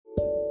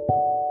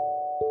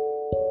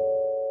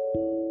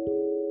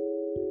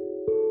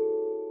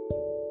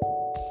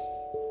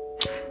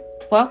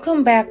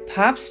Welcome back,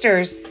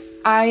 Popsters.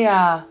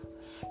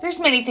 There's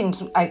many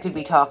things I could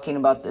be talking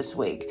about this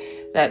week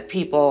that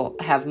people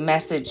have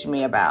messaged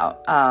me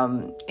about,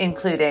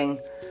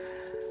 including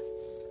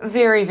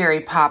very,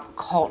 very pop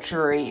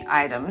culture-y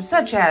items,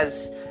 such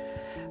as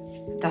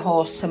the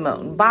whole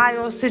Simone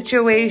Biles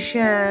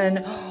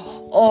situation,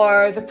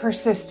 or the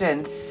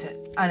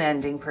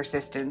unending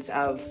persistence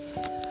of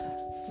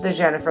the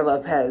Jennifer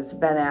Lopez,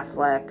 Ben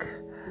Affleck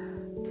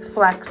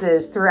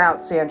flexes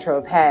throughout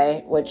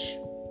Saint-Tropez, which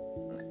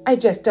I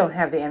just don't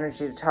have the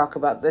energy to talk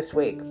about this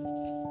week.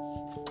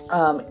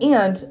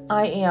 And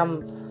I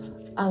am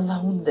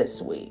alone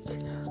this week.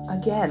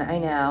 Again, I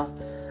know.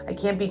 I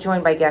can't be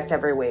joined by guests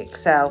every week,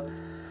 so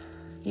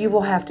you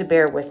will have to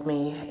bear with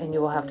me, and you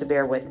will have to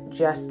bear with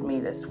just me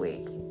this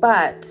week.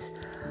 But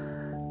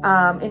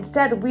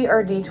instead, we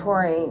are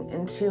detouring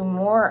into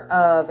more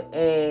of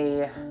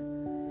a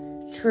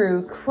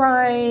true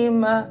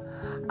crime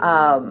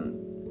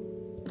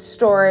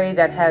story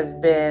that has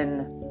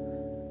been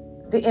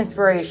the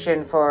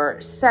inspiration for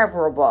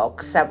several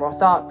books, several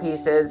thought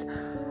pieces,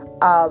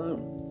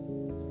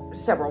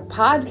 several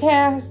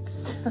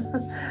podcasts.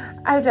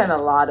 I've done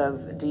a lot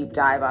of deep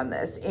dive on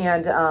this,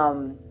 and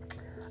a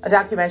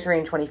documentary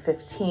in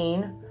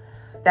 2015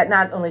 that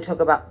not only talked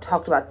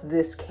about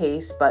this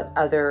case, but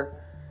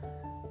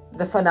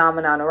the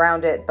phenomenon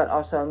around it, but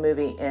also a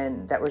movie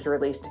that was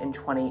released in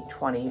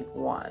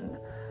 2021.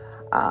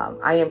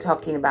 I am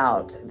talking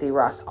about the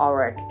Ross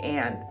Ulbricht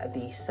and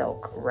the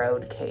Silk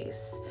Road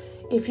case.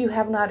 If you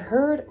have not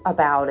heard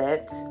about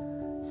it,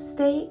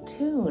 stay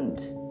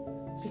tuned,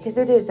 because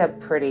it is a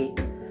pretty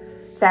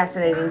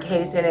fascinating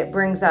case, and it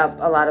brings up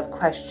a lot of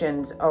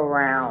questions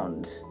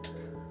around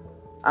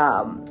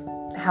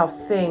how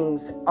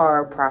things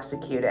are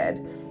prosecuted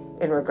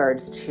in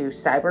regards to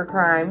cyber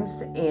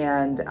crimes,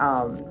 and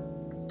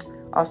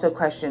also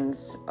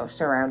questions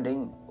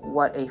surrounding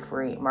what a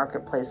free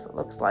marketplace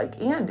looks like,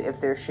 and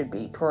if there should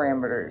be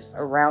parameters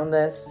around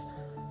this.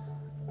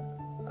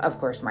 Of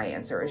course, my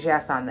answer is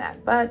yes on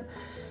that, but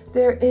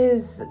there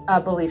is a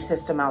belief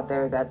system out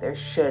there that there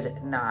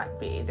should not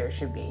be. There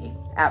should be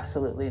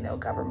absolutely no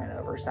government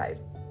oversight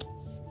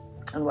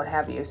and what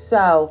have you.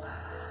 So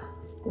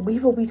we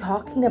will be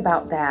talking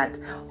about that.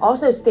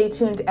 Also, stay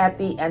tuned at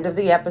the end of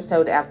the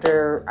episode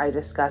after I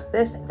discuss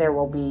this. There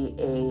will be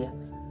a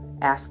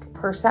Ask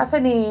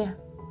Persephone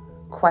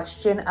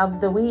question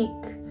of the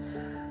week.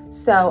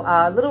 So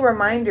a little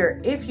reminder,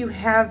 if you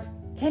have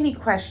any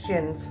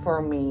questions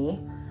for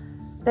me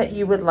that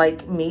you would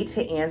like me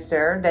to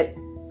answer, that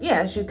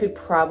yes, you could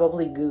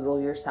probably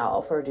Google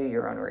yourself or do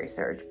your own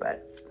research,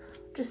 but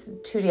just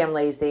too damn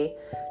lazy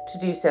to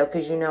do so,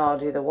 because I'll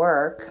do the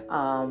work.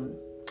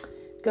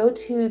 Go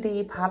to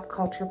the Pop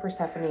Culture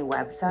Persephone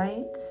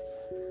website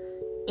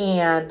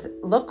and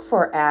look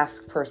for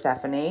Ask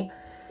Persephone.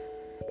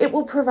 It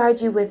will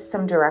provide you with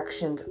some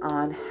directions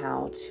on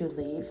how to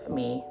leave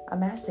me a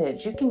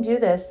message. You can do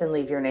this and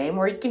leave your name,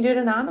 or you can do it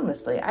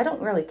anonymously. I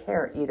don't really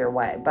care either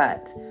way,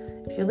 but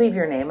if you leave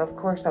your name, of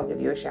course, I'll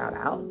give you a shout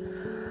out.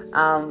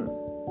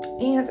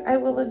 And I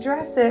will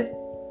address it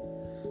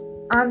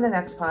on the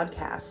next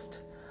podcast.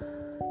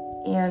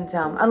 And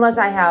unless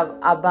I have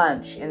a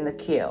bunch in the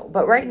queue.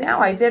 But right now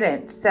I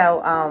didn't.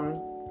 So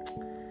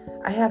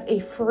I have a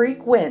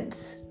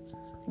frequent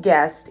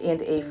guest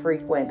and a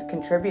frequent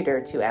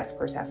contributor to Ask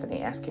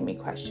Persephone asking me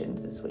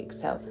questions this week.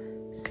 So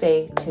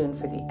stay tuned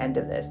for the end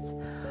of this.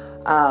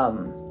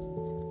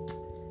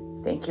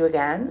 Thank you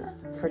again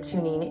for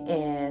tuning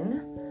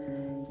in.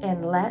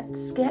 And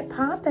let's get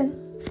popping.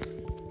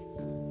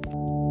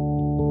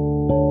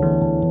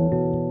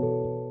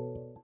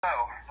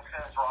 Hello,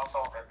 this is Ross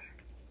Ulbricht.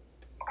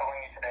 I'm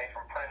calling you today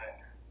from prison,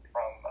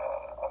 from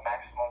a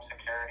maximum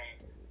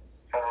security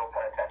federal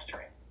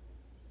penitentiary.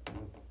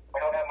 We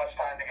don't have much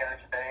time together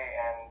today,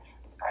 and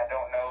I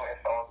don't know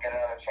if I'll get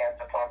another chance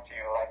to talk to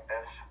you like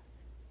this.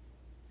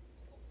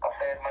 I'll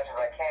say as much as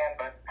I can,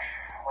 but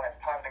when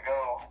it's time to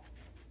go,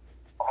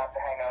 I'll have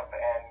to hang up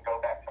and go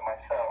back to my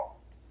cell.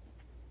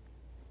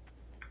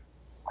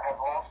 I have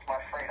lost my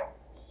freedom.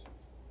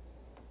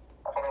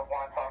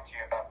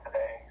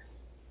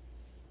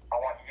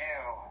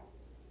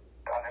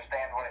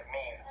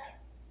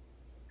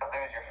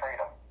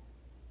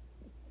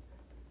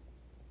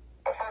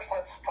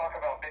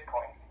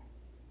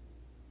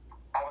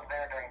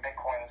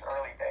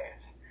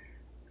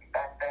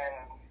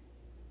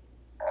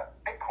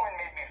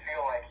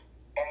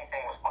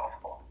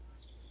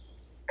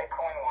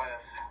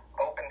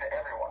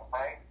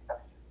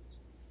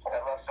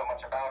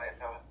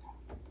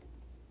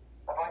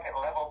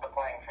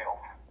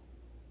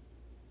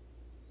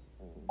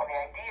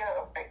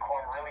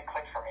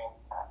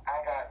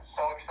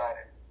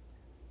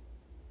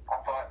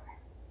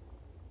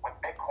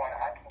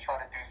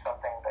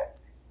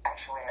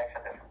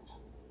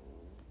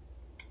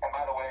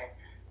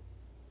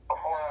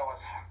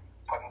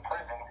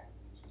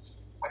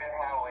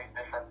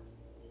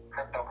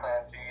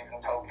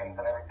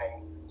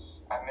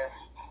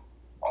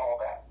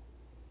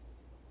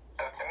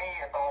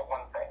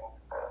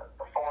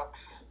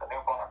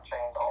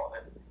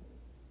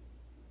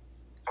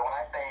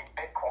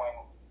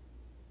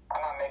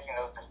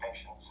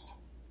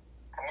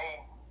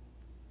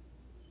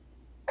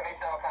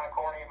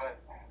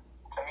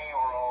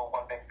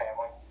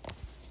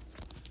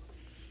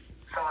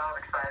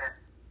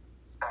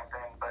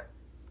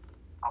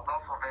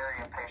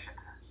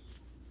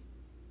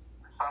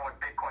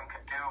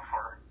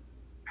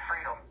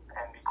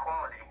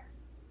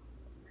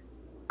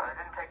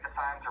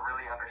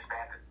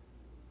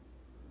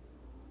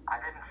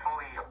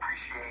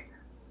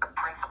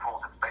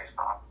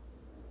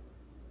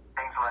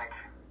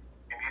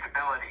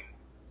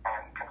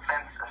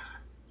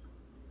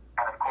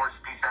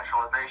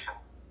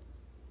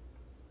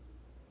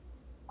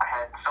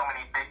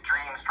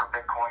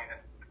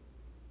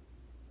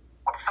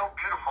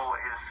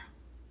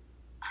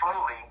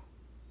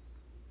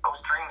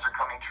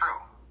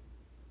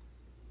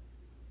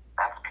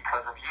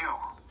 you.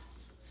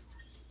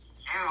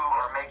 You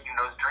are making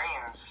those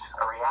dreams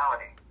a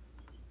reality.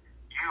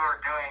 You are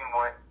doing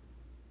what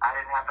I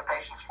didn't have the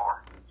patience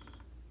for.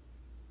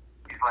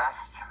 These last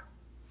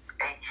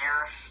 8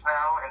 years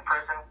now in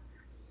prison,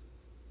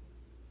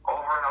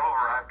 over and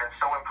over, I've been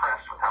so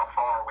impressed with how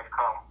far we've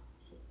come.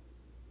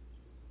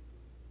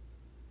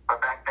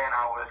 But back then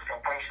I was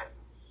impatient.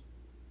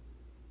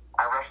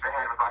 I rushed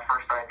ahead with my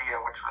first idea,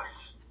 which was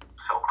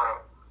Silk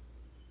Road.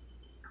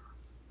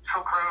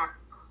 Silk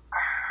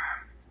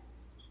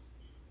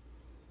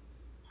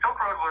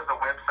Road was a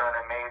website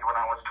I made when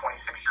I was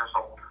 26 years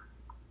old,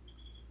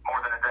 more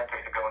than a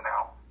decade ago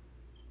now.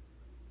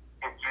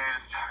 It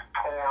used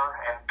Tor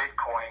and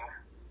Bitcoin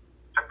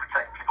to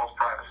protect people's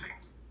privacy.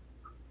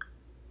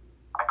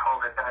 I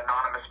called it an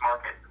anonymous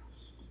market.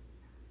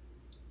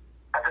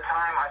 At the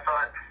time, I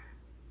thought,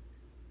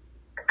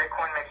 if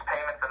Bitcoin makes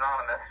payments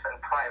anonymous and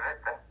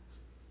private, then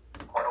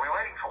what are we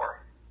waiting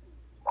for?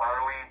 Why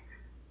are we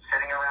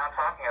sitting around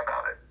talking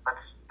about it?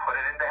 Let's put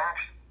it into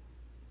action.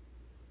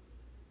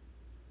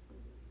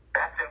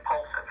 That's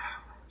impulsive.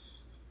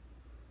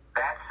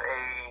 That's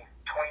a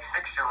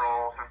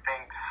 26-year-old who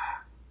thinks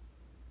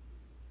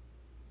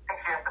he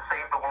has to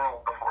save the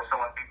world before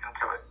someone beats him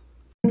to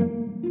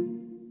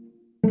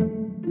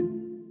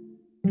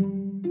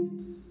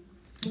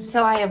it.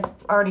 So I have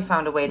already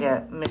found a way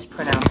to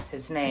mispronounce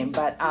his name,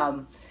 but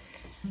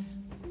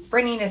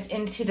bringing us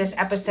into this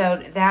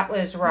episode, that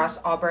was Ross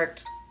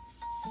Ulbricht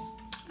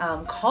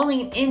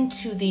calling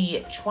into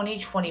the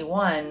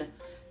 2021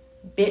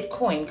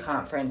 Bitcoin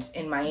conference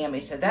in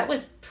Miami. So that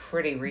was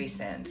pretty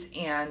recent.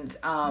 And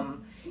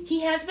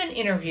he has been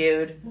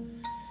interviewed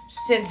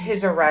since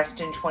his arrest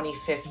in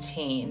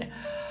 2015.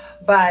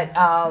 But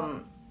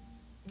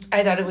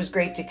I thought it was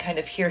great to kind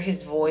of hear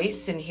his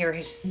voice and hear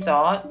his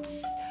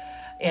thoughts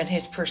and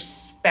his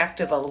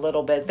perspective a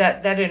little bit.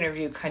 That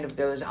interview kind of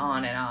goes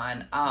on and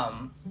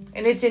on.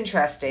 And it's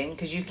interesting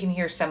because you can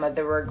hear some of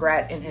the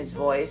regret in his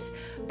voice,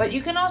 but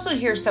you can also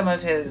hear some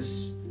of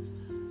his,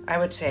 I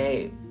would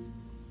say,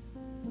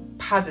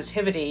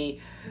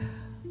 positivity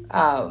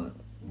and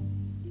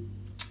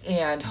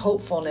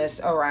hopefulness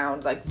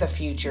around like the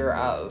future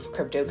of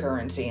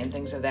cryptocurrency and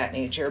things of that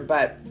nature.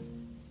 But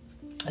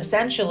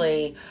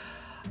essentially,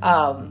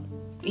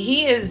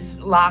 he is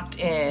locked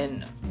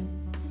in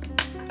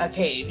a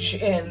cage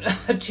in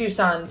a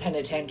Tucson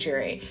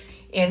penitentiary,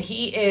 and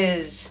he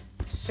is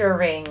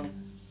serving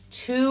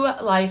 2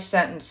 life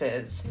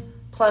sentences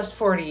plus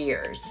 40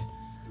 years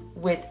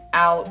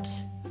without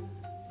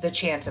the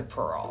chance of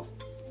parole.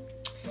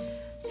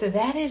 So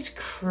that is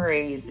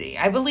crazy.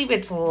 I believe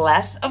it's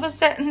less of a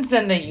sentence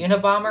than the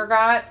Unabomber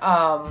got.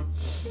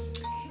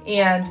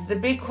 And the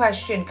big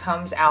question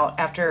comes out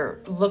after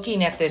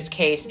looking at this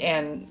case,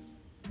 and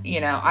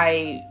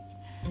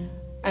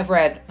I've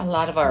read a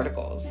lot of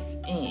articles,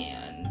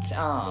 and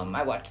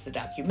I watched the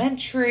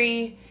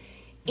documentary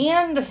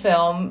and the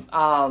film,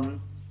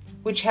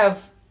 which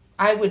have,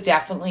 I would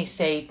definitely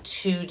say,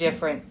 2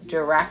 different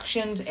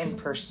directions and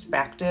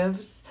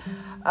perspectives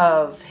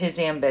of his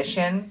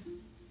ambition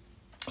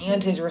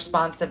and his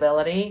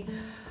responsibility.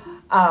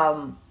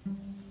 And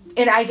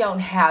I don't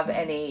have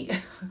any,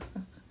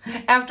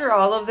 after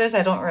all of this,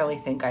 I don't really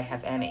think I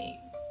have any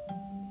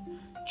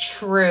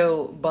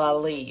true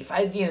belief.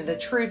 The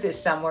truth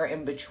is somewhere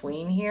in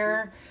between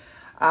here,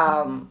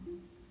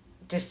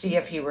 to see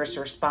if he was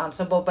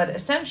responsible. But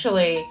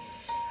essentially,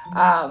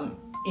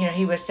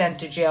 he was sent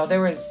to jail. There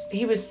was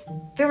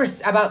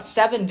about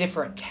 7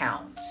 different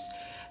counts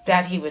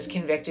that he was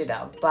convicted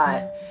of,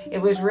 but it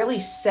was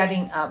really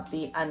setting up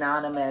the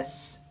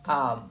anonymous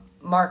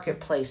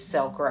marketplace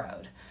Silk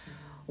Road,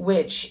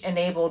 which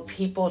enabled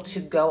people to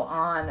go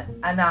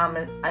on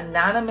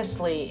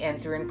anonymously and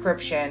through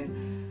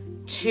encryption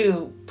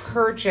to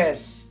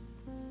purchase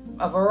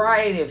a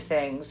variety of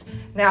things.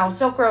 Now,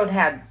 Silk Road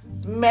had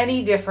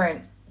many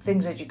different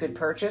things that you could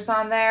purchase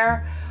on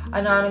there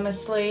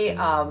anonymously.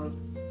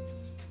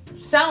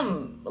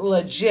 Some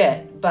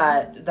legit,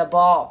 but the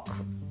bulk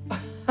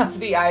of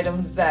the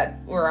items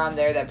that were on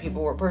there that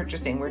people were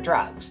purchasing were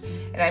drugs.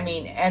 And I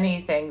mean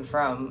anything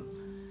from,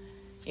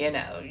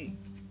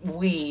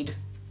 weed,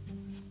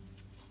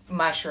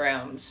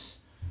 mushrooms,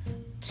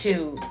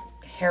 to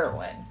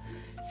heroin.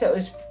 So it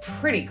was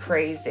pretty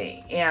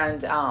crazy.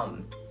 And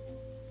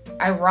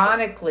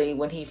ironically,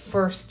 when he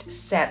first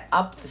set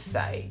up the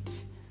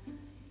site,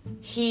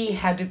 he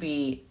had to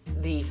be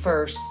the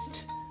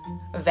first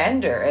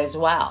vendor as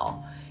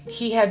well.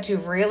 He had to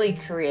really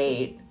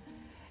create,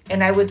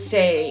 and I would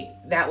say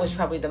that was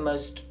probably the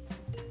most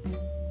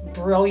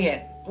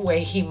brilliant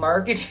way he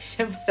marketed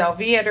himself.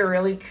 He had to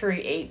really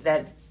create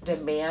that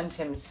demand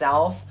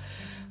himself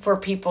for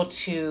people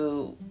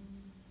to,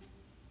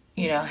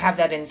 have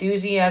that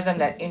enthusiasm,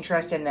 that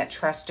interest, and that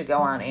trust to go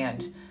on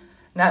and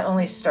not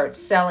only start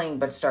selling,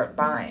 but start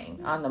buying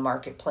on the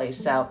marketplace.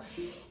 So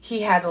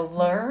he had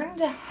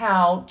learned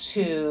how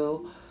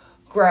to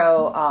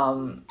grow,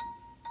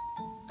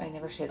 I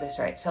never say this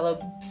right,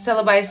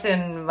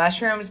 psilocybin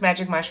mushrooms,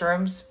 magic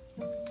mushrooms,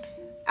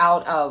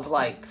 out of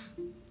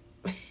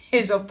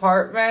his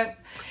apartment.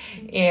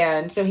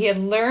 And so he had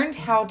learned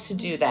how to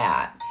do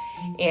that.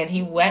 And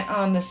he went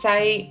on the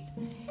site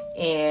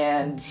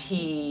and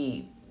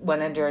he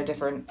went under a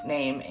different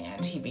name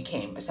and he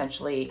became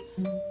essentially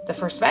the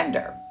first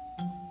vendor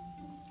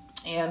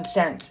and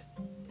sent,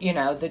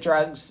 the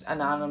drugs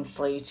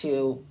anonymously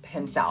to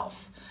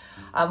himself.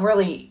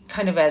 Really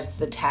kind of as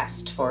the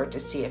test for it to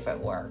see if it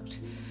worked.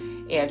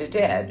 And it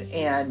did.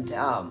 And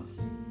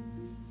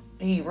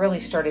he really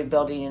started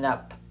building it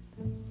up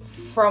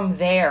from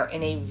there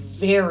in a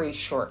very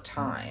short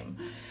time,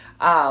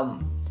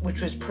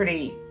 which was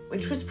pretty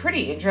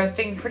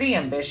interesting, pretty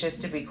ambitious,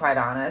 to be quite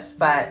honest.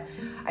 But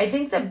I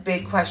think the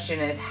big question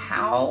is,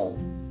 how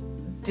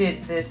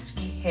did this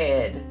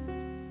kid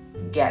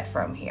get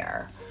from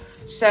here?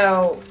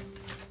 So,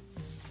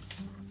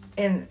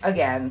 and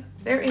again,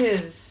 there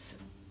is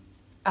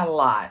a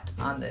lot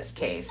on this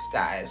case,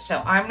 guys.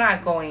 So I'm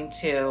not going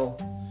to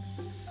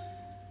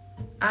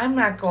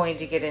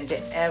get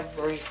into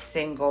every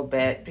single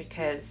bit,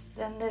 because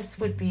then this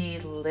would be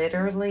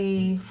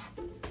literally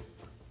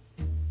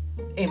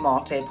a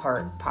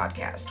multi-part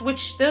podcast,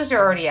 which those are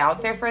already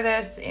out there for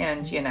this.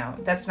 And,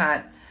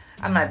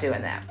 I'm not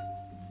doing that.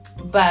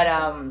 But,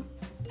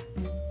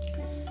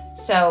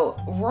 so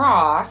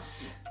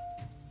Ross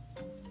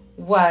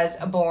was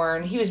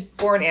born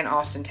in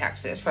Austin,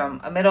 Texas,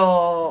 from a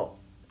middle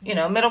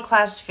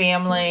class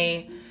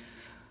family,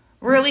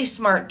 really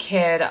smart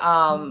kid.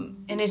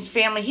 And his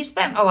family, he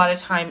spent a lot of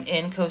time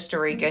in Costa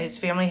Rica. His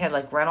family had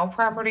rental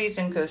properties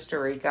in Costa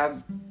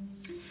Rica.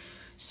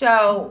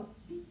 So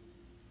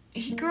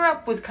he grew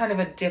up with kind of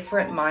a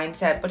different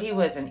mindset, but he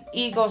was an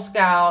Eagle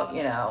Scout,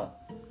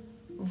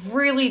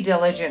 really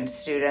diligent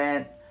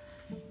student.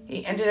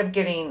 He ended up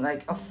getting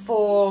a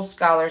full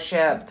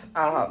scholarship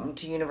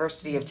to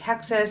University of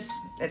Texas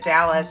at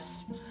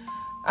Dallas,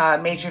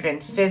 majored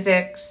in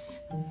physics,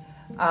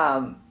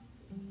 and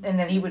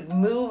then he would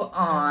move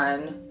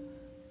on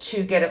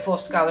to get a full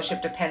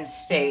scholarship to Penn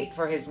State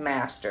for his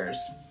master's.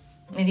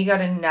 And he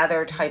got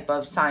another type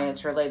of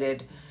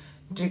science-related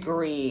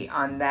degree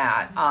on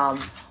that.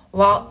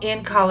 While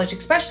in college,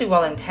 especially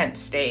while in Penn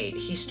State,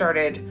 he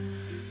started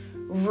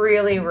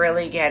really,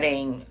 really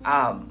getting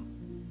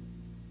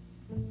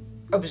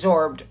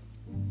absorbed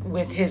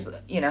with his,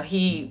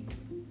 he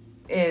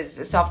is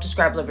a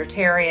self-described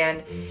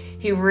libertarian.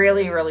 He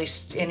really,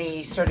 and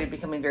he started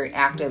becoming very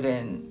active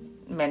in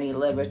many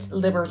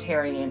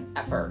libertarian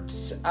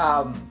efforts.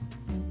 And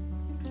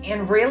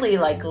really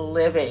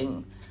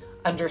living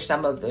under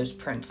some of those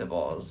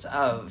principles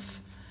of,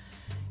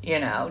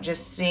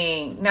 just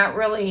seeing,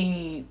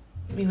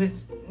 he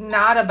was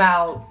not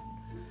about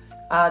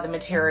the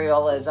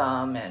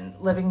materialism and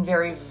living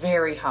very,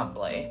 very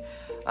humbly.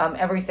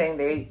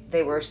 Everything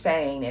they were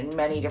saying in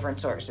many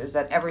different sources,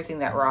 that everything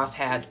that Ross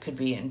had could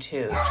be in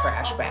 2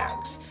 trash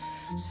bags.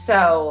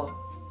 So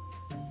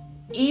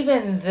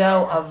even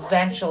though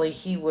eventually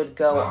he would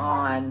go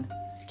on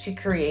to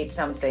create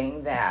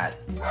something that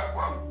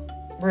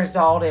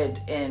resulted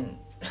in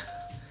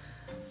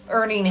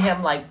earning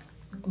him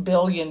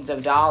billions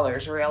of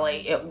dollars,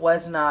 really, it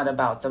was not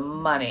about the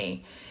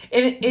money.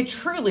 It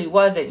truly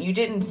wasn't. You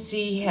didn't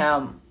see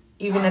him,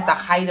 even at the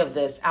height of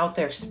this, out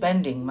there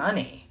spending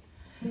money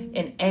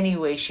in any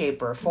way,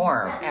 shape, or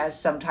form as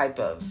some type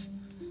of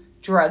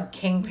drug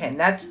kingpin.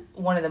 That's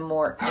one of the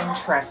more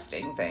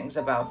interesting things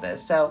about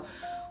this. So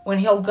when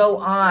he'll go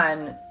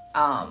on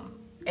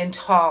and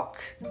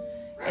talk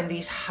in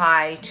these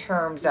high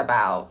terms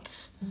about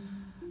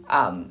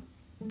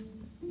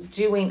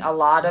doing a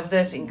lot of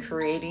this and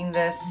creating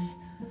this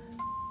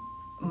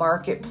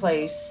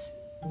marketplace,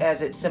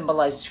 as it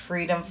symbolized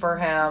freedom for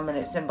him and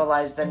it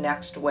symbolized the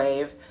next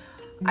wave,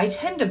 I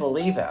tend to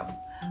believe him.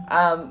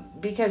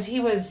 Because he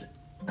was,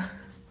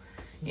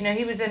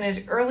 he was in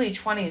his early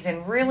 20s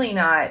and really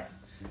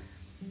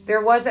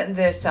there wasn't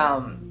this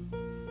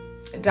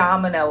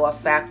domino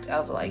effect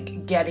of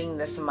getting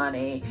this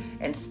money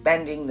and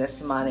spending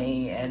this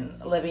money and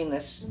living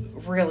this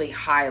really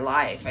high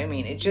life. I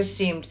mean, it just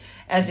seemed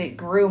as it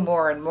grew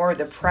more and more,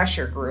 the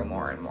pressure grew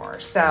more and more.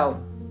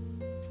 So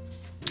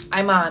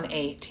I'm on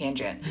a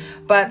tangent,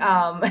 but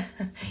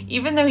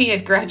even though he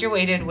had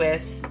graduated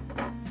with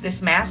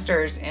this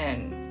master's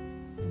in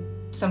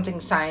something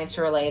science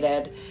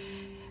related,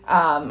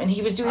 and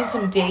he was doing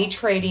some day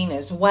trading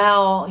as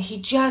well, he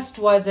just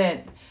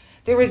wasn't,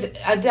 there was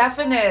a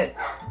definite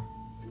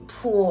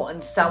pull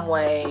in some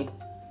way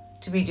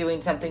to be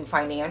doing something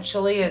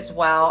financially as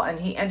well. And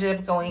he ended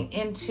up going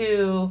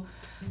into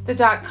the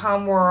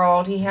 .com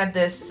world. He had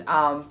this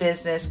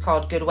business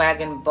called Good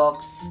Wagon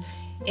Books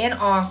in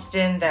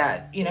Austin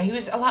that, he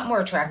was a lot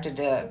more attracted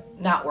to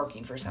not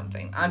working for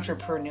something,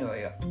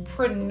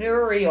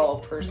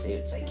 entrepreneurial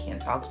pursuits. I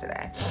can't talk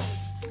today.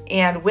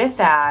 And with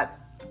that,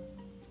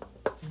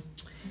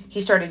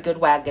 he started Good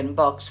Wagon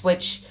Books,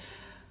 which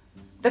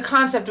the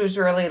concept was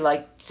really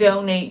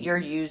donate your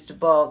used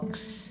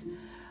books,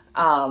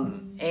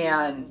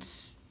 and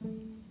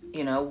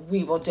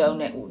we will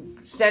donate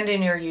send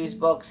in your used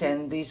books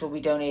and these will be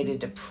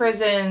donated to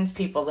prisons,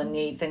 people in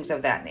need, things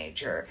of that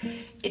nature.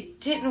 It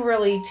didn't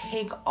really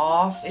take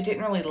off. It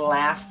didn't really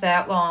last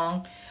that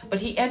long,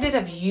 but he ended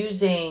up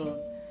using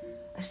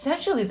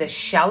essentially the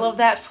shell of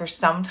that for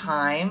some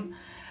time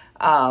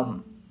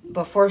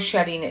before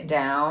shutting it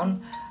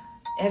down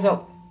as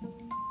a,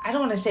 I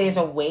don't want to say as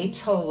a way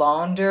to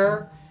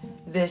launder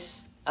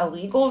this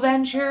illegal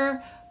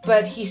venture,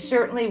 but he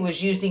certainly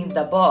was using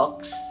the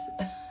books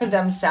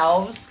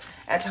themselves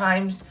at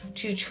times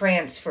to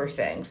transfer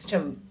things,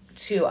 to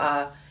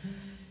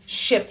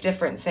ship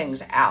different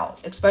things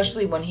out,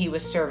 especially when he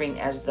was serving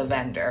as the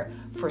vendor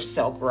for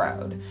Silk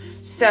Road.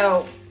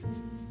 So,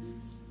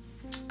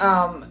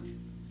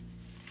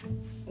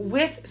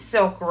 with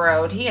Silk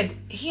Road, he had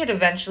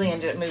eventually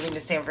ended up moving to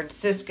San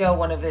Francisco.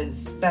 One of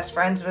his best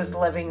friends was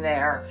living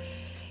there,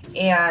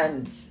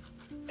 and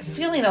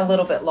feeling a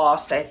little bit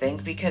lost, I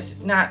think,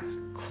 because not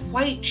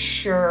quite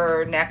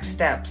sure next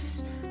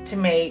steps to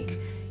make.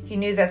 He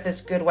knew that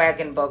this Good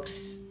Wagon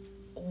Books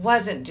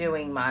wasn't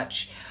doing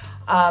much,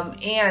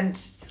 and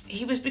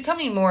he was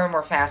becoming more and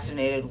more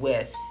fascinated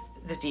with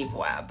the deep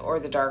web, or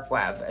the dark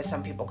web, as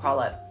some people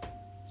call it.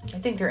 I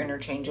think they're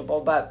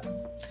interchangeable, but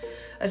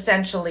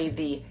essentially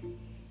the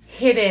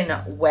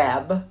hidden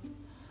web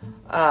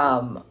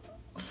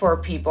for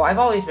people. I've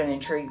always been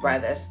intrigued by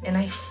this, and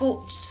I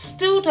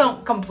still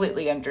don't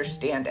completely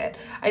understand it.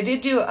 I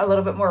did do a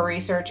little bit more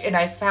research, and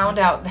I found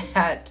out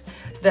that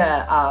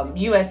the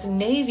U.S.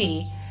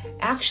 Navy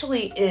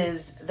actually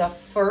is the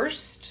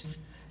first,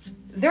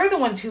 they're the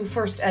ones who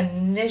first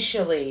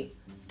initially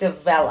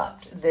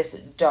developed this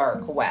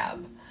dark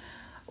web,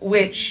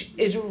 which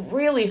is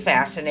really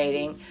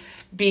fascinating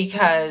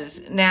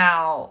because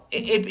now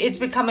it's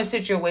become a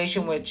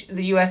situation which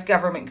the U.S.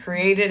 government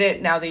created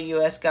it. Now the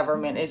U.S.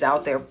 government is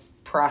out there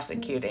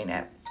prosecuting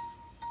it,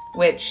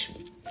 which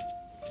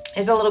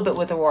is a little bit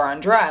with the war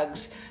on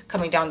drugs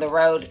coming down the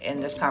road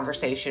in this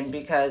conversation,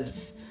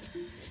 because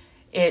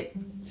it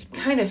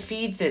kind of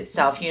feeds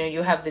itself. You know,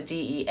 you have the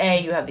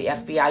DEA, you have the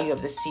FBI, you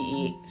have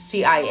the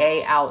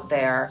CIA out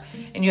there,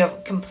 and you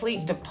have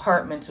complete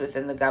departments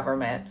within the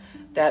government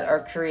that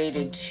are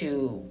created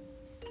to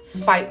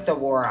fight the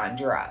war on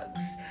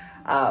drugs.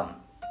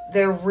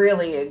 They're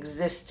really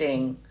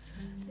existing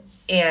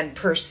and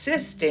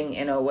persisting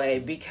in a way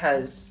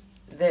because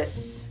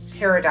this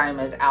paradigm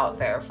is out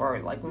there for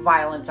like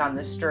violence on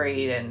the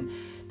street and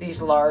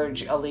these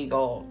large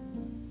illegal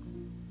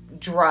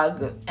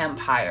drug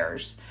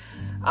empires.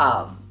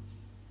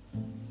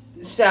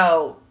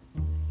 So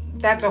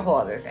that's a whole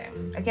other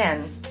thing.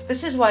 Again,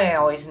 this is why I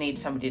always need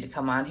somebody to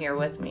come on here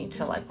with me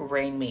to like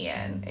rein me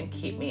in and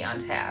keep me on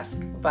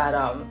task. But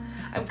I'm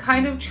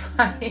kind of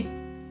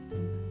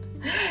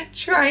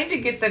trying to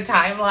get the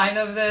timeline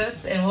of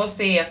this, and we'll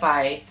see if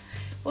I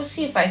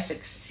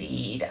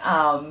succeed.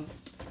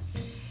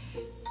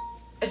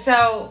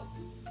 So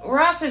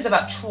Ross is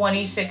about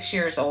 26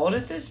 years old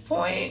at this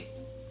point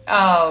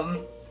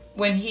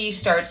when he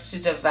starts to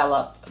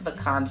develop the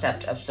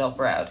concept of Silk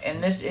Road,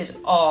 and this is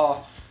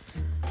all,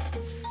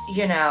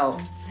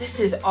 this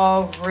is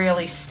all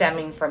really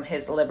stemming from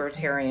his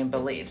libertarian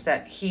beliefs,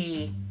 that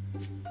he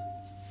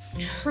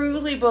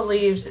truly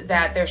believes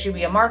that there should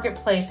be a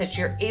marketplace that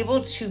you're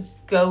able to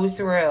go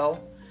through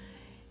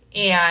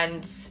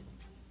and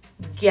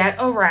get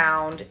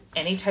around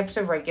any types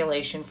of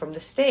regulation from the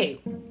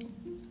state.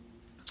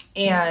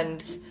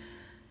 And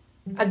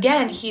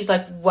again, he's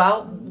like,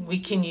 well, we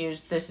can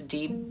use this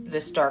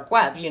dark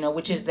web,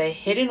 which is the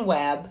hidden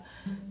web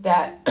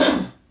that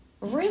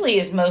really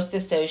is most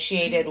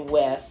associated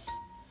with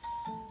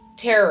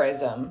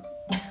terrorism.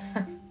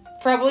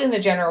 Probably in the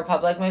general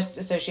public, most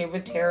associated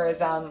with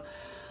terrorism,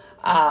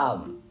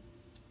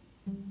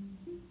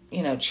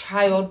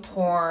 child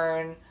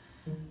porn,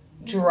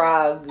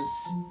 drugs,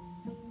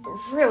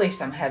 really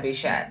some heavy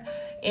shit.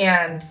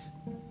 And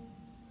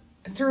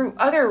through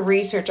other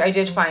research, I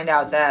did find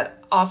out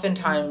that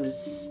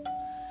oftentimes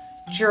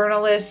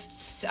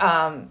journalists,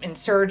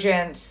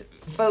 insurgents,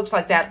 folks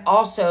like that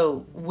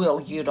also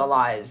will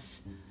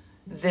utilize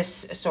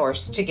this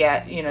source to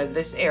get,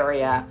 this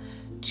area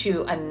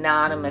to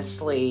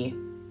anonymously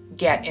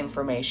get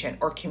information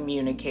or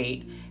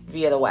communicate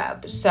via the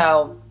web.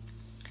 So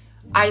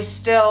I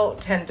still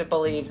tend to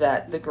believe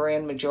that the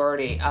grand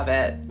majority of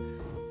it,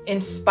 in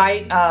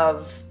spite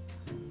of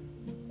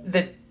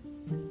the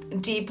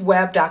deep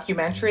web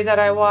documentary that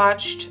I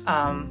watched,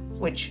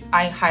 which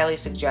I highly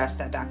suggest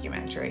that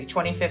documentary,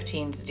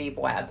 2015's Deep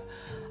Web.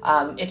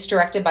 It's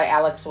directed by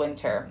Alex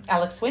Winter.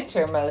 Alex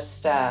Winter,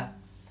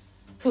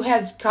 who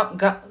has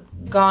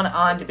gone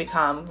on to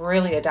become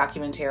really a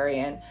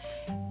documentarian,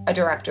 a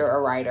director, a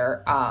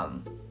writer.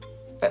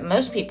 But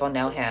most people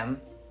know him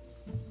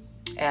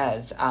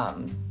as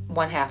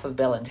one half of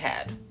Bill and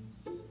Ted.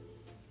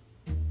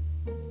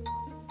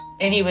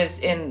 And he was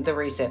in the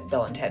recent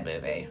Bill and Ted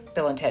movie,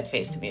 Bill and Ted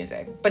Face the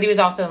Music. But he was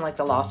also in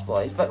The Lost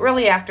Boys. But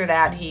really after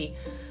that, he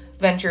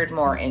ventured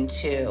more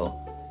into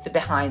the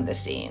behind the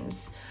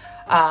scenes.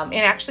 And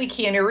actually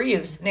Keanu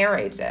Reeves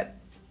narrates it.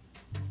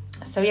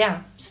 So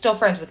yeah, still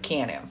friends with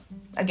Keanu.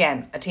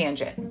 Again, a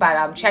tangent.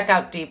 But check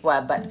out Deep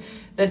Web. But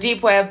the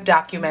Deep Web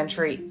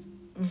documentary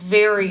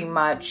very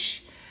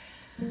much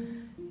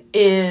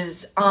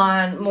is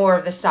on more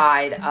of the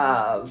side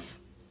of,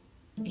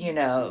 you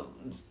know,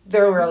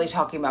 they're really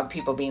talking about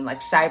people being like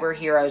cyber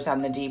heroes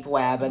on the Deep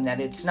Web, and that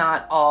it's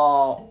not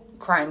all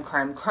crime.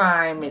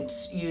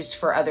 It's used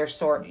for other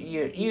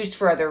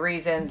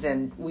reasons,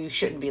 and we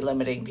shouldn't be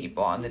limiting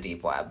people on the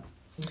Deep Web.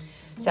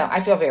 So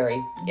I feel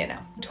very,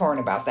 torn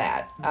about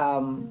that.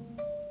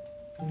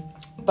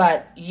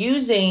 But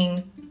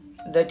using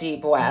the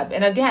Deep Web,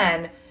 and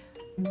again,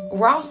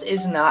 Ross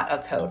is not a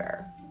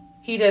coder.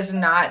 He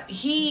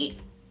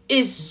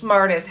is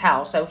smart as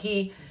hell. So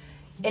he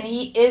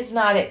is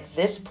not at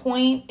this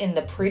point in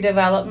the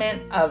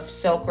pre-development of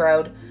Silk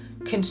Road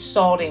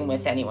consulting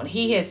with anyone.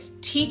 He is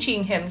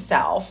teaching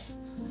himself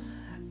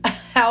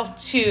how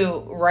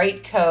to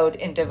write code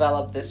and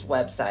develop this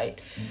website.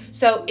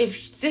 So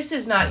if this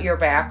is not your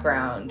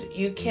background,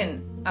 you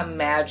can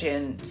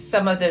imagine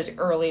some of those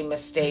early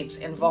mistakes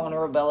and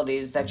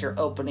vulnerabilities that you're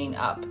opening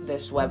up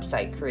this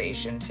website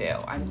creation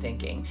to. I'm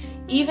thinking,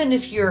 even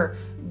if you're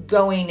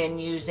going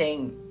and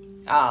using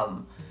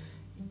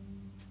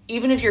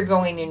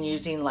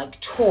like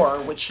Tor,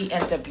 which he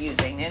ends up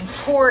using, and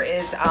Tor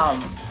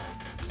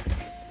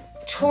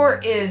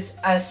is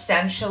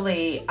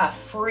essentially a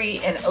free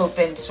and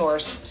open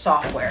source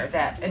software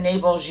that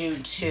enables you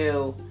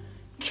to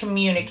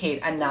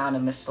communicate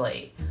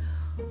anonymously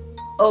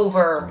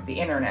over the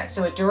internet.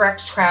 So it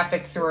directs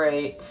traffic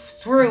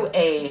through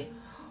a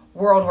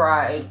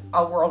worldwide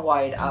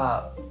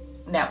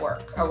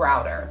network, a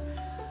router.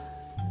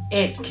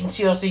 It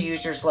conceals the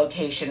user's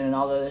location and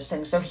all of those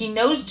things. So he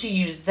knows to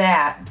use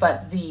that,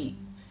 but the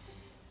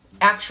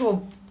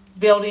actual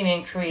building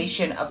and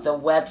creation of the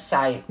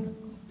website,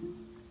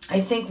 I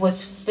think,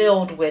 was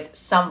filled with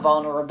some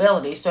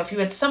vulnerability. So if you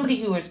had somebody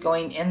who was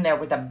going in there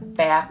with a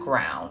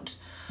background,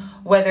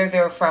 whether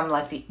they're from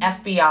like the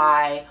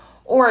FBI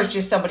or it's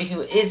just somebody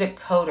who is a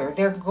coder,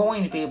 they're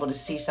going to be able to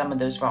see some of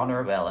those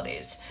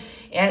vulnerabilities.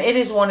 And it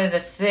is one of the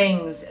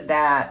things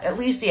that at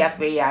least the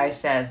FBI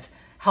says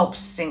helps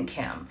sink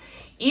him.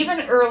 Even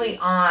early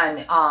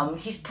on,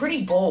 he's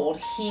pretty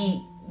bold.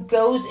 He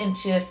goes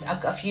into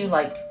a few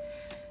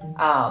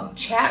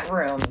chat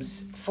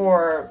rooms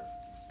for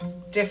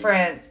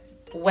different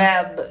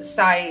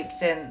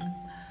websites and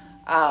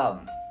I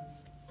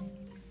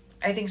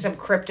think some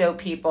crypto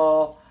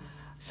people,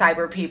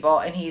 cyber people,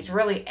 and he's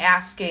really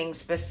asking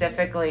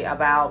specifically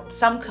about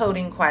some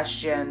coding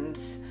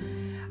questions.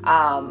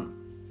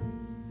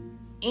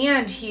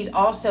 And he's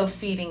also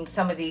feeding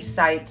some of these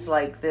sites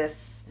like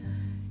this.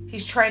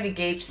 He's trying to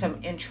gauge some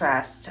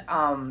interest.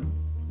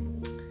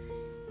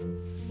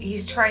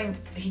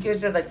 He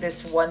goes to like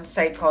this one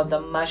site called the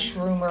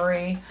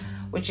Mushroomery,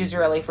 which is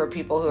really for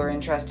people who are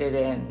interested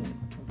in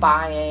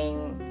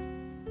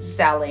buying,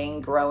 selling,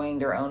 growing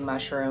their own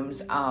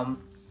mushrooms.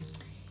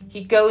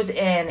 He goes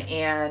in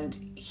and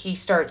he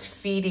starts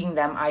feeding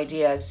them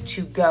ideas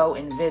to go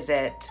and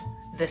visit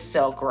the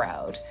Silk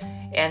Road,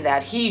 and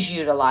that he's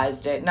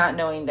utilized it, not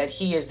knowing that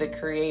he is the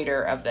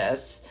creator of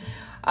this.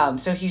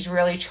 So he's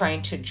really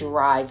trying to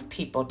drive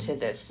people to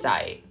this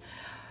site.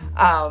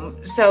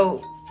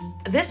 So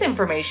this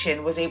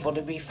information was able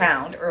to be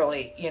found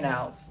early,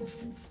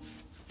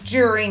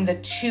 during the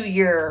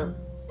 2-year,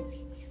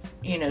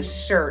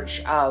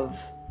 search of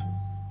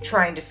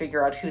trying to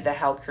figure out who the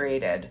hell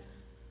created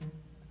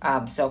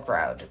Silk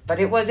Road. But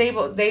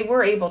they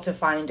were able to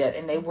find it,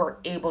 and they were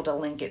able to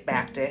link it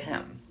back to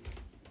him.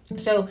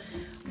 So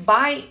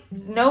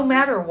no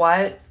matter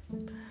what,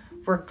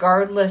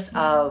 regardless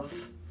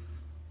of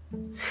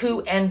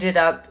who ended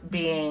up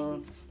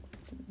being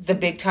the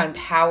big time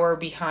power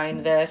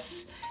behind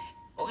this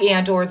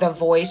and or the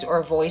voice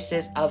or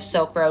voices of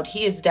Silk Road,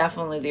 he is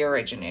definitely the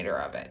originator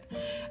of it.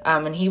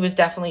 And he was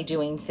definitely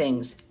doing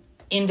things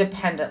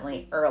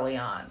independently early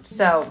on.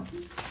 So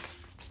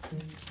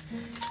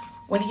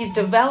when he's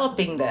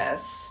developing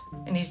this,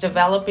 and he's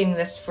developing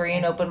this free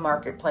and open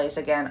marketplace,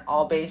 again,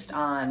 all based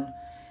on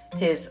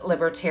his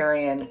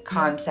libertarian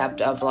concept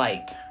of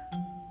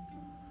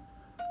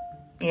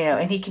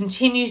and he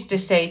continues to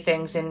say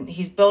things, and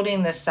he's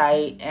building the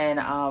site, and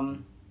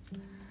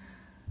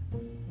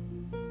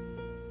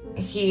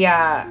he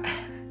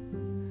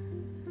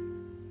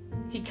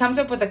comes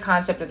up with the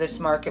concept of this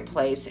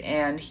marketplace,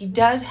 and he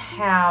does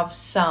have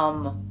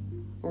some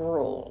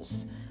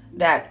rules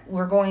that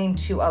we're going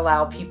to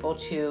allow people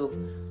to,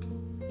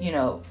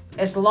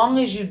 as long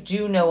as you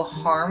do no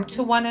harm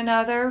to one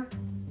another,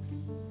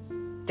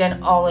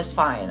 then all is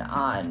fine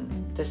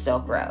on the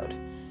Silk Road.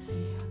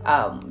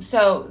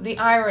 So the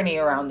irony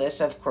around this,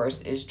 of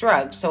course, is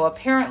drugs. So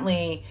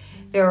apparently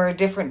there were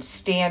different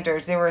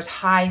standards. There was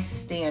high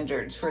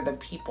standards for the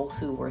people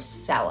who were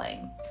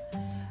selling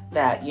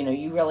that,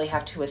 you really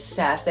have to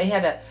assess. They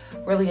had to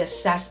really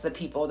assess the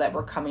people that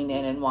were coming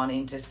in and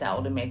wanting to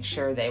sell to make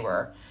sure they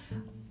were,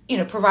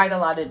 provide a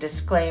lot of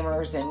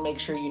disclaimers and make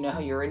sure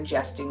you're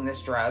ingesting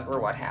this drug or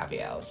what have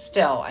you.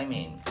 Still,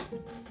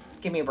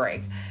 give me a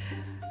break.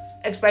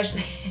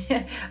 especially,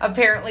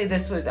 apparently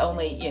this was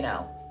only,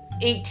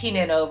 18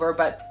 and over,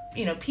 but,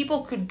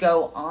 people could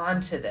go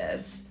on to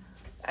this.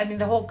 I mean,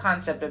 the whole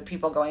concept of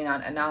people going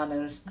on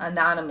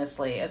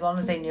anonymously, as long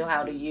as they knew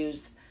how to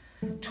use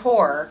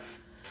Tor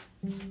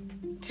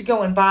to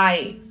go and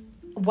buy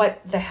what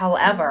the hell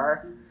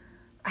ever,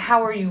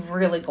 how are you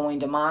really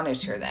going to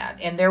monitor that?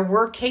 And there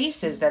were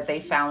cases that they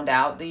found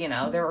out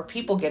that, there were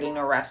people getting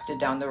arrested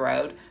down the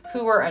road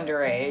who were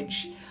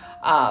underage,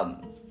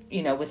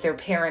 with their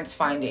parents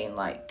finding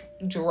like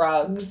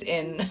drugs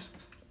in,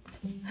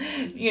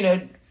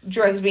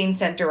 drugs being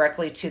sent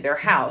directly to their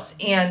house.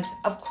 And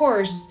of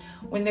course,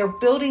 when they're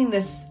building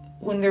this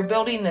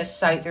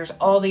site, there's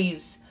all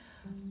these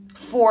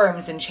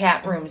forums and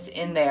chat rooms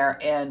in there,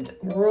 and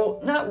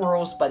not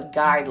rules, but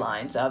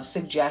guidelines of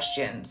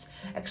suggestions,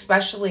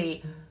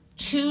 especially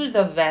to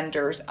the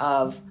vendors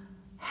of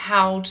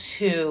how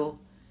to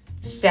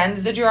send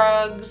the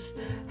drugs,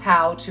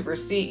 how to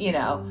receive,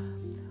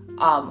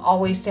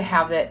 always to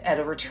have that at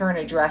a return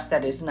address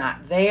that is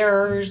not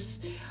theirs.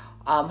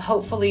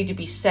 Hopefully to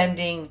be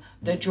sending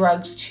the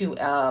drugs to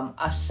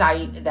a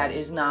site that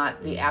is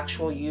not the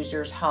actual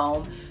user's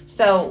home.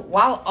 So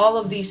while all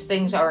of these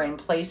things are in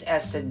place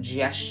as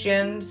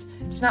suggestions,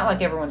 it's not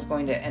like everyone's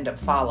going to end up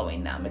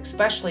following them,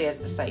 especially as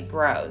the site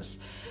grows.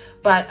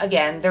 But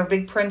again, his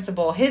big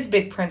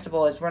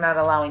principle is we're not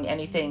allowing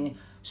anything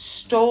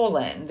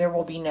stolen. There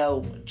will be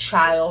no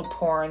child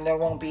porn. There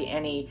won't be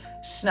any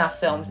snuff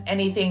films,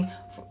 anything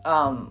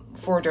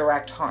for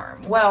direct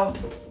harm. Well,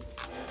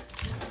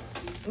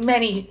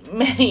 many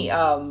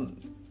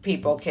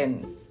people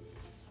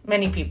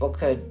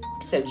could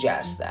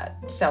suggest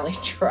that selling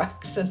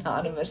drugs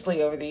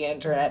anonymously over the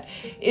internet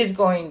is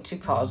going to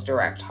cause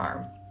direct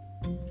harm,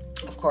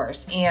 of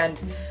course.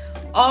 And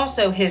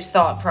also his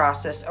thought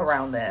process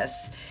around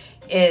this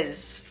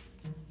is,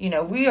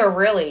 we're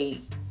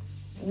really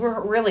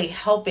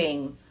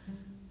helping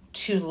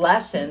to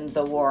lessen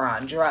the war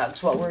on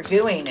drugs. What we're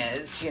doing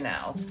is,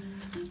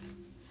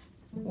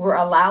 we're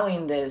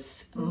allowing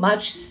this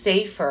much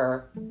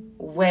safer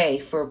way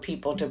for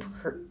people to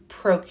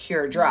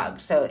procure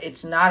drugs. So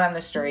it's not on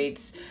the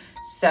streets.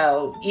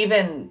 So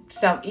even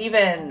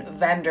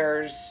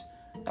vendors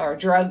or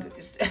drug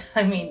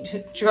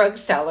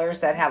sellers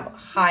that have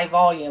high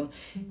volume,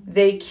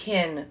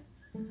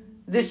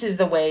 this is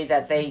the way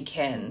that they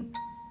can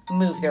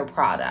move their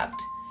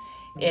product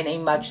in a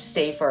much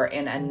safer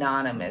and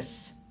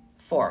anonymous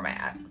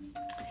format.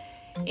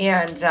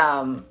 And,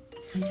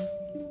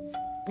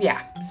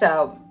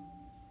 so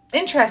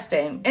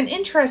an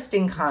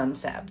interesting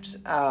concept.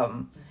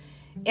 And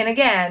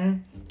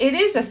again, it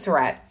is a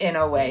threat in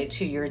a way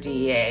to your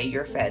DEA,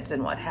 your feds,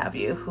 and what have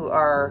you,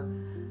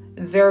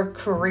 their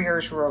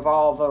careers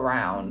revolve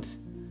around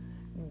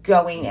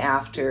going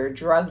after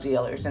drug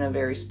dealers in a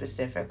very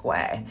specific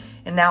way.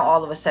 And now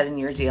all of a sudden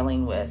you're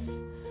dealing with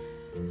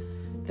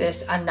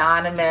this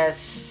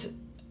anonymous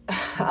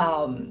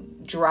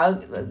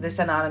this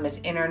anonymous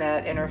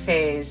internet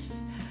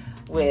interface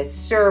with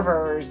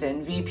servers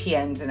and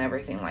VPNs and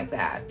everything like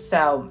that.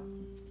 So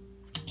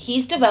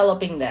he's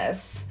developing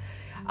this.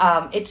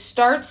 It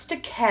starts to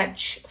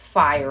catch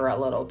fire a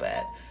little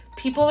bit.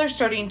 People are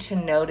starting to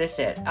notice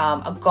it.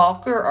 A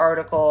Gawker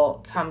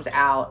article comes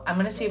out. I'm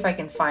going to see if I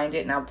can find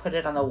it, and I'll put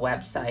it on the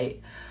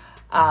website.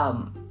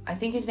 I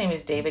think his name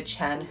is David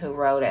Chen, who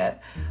wrote it,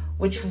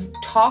 which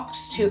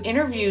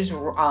interviews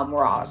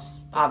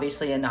Ross,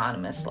 obviously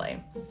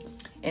anonymously,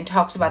 and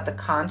talks about the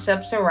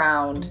concepts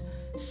around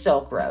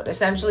Silk Road.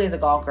 Essentially, the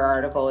Gawker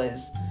article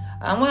is,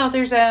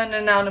 there's an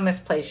anonymous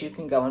place you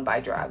can go and buy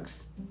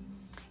drugs.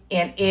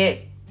 And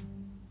it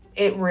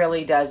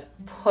really does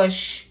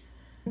pushes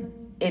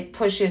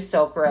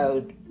Silk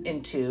Road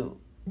into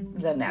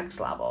the next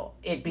level.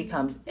 It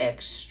becomes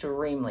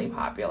extremely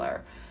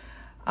popular.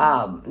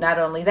 Not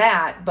only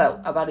that,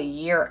 but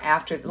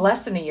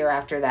less than a year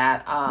after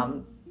that,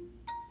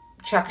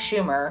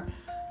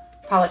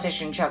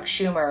 politician Chuck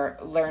Schumer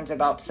learns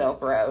about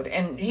Silk Road,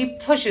 and he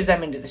pushes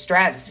them into the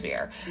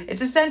stratosphere.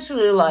 It's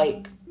essentially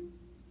like,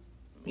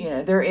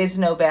 there is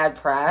no bad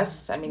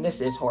press. I mean,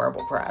 this is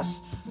horrible press,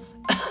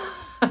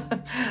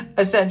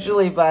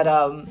 essentially, but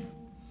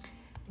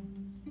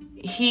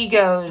he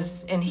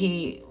goes and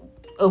he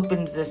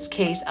opens this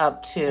case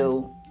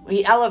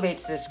he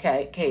elevates this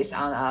case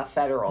on a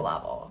federal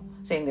level,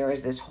 saying there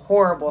is this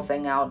horrible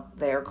thing out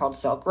there called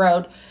Silk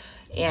Road,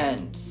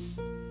 and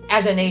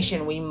as a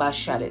nation, we must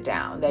shut it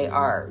down.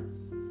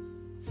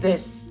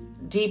 This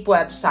deep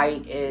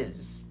website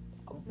is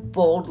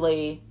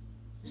boldly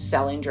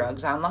selling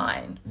drugs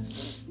online.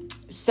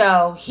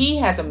 So he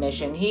has a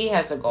mission, he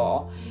has a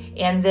goal,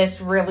 and this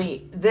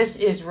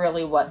is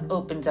really what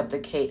opens up the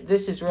case.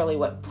 This is really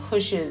what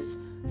pushes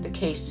the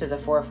case to the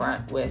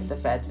forefront with the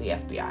feds, the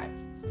FBI.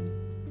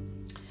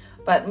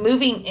 But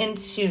moving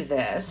into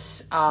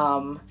this,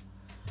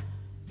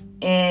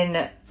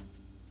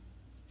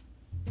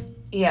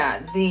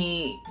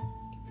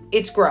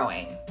 it's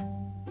growing.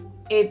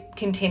 It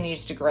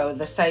continues to grow.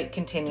 The site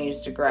continues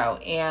to grow.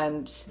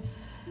 And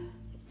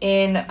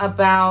in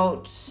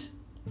about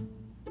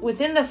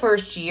within the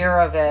first year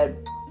of it,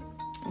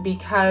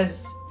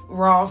 because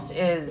Ross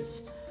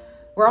is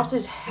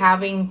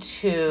having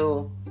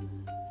to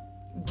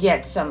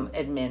get some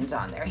admins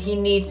on there. He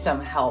needs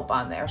some help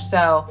on there.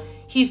 So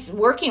he's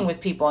working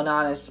with people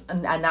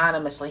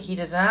anonymously. He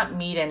does not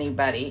meet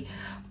anybody,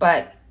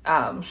 but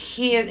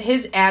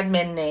his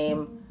admin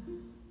name,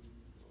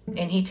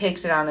 and he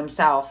takes it on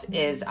himself,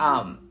 is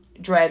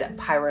Dread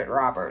Pirate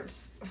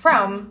Roberts,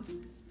 from,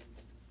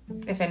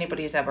 if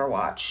anybody's ever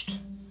watched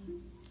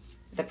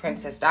The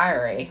Princess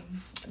Diary,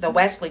 the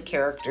Wesley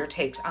character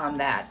takes on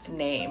that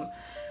name.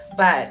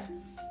 But,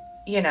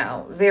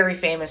 very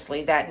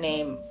famously, that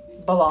name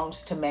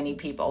belongs to many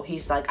people.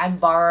 He's like, I'm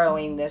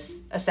borrowing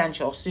this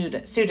essential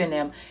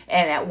pseudonym,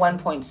 and at one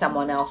point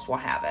someone else will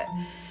have it.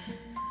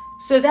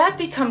 So that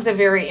becomes a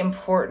very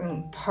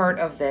important part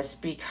of this,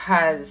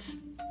 because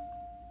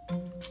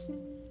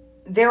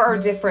there are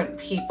different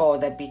people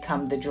that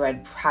become the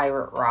Dread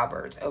Pirate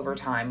Roberts over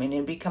time, and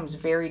it becomes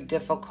very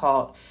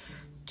difficult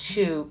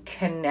to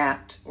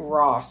connect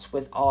Ross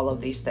with all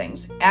of these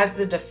things. As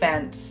the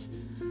defense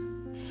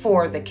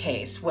for the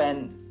case,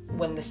 when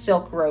the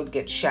Silk Road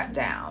gets shut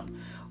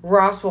down,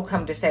 Ross will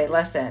come to say,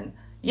 listen,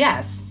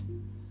 yes,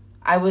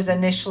 I was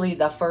initially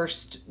the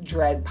first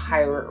Dread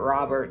Pirate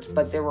Roberts,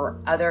 but there were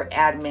other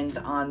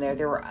admins on there.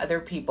 There were other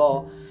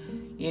people,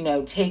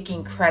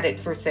 taking credit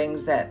for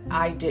things that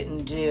I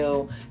didn't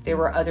do. There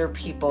were other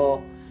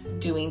people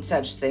doing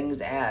such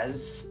things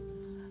as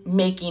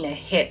making a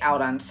hit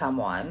out on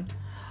someone.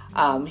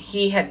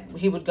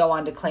 He would go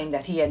on to claim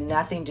that he had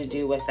nothing to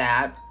do with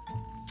that,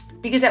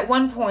 because at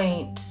one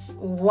point,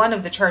 one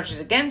of the charges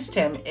against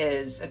him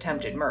is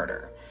attempted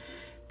murder,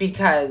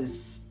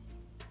 because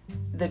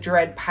the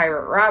Dread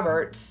Pirate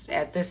Roberts,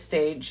 at this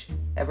stage,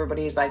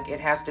 everybody's like, it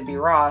has to be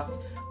Ross,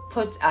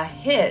 puts a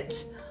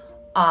hit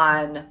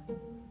on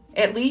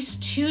at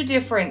least two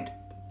different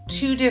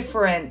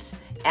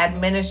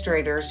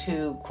administrators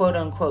who, quote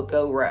unquote,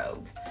 go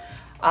rogue.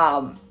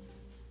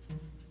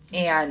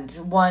 And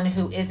one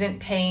who isn't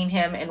paying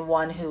him, and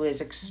one who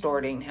is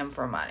extorting him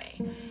for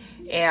money.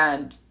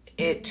 And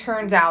it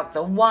turns out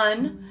the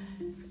one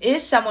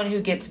is someone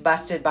who gets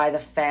busted by the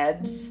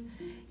feds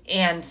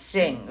and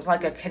sings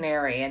like a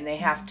canary, and they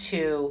have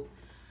to,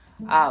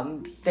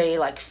 they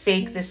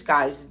fake this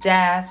guy's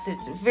death.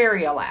 It's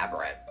very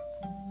elaborate.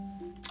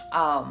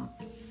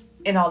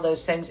 And all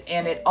those things.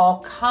 And it all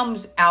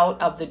comes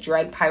out of the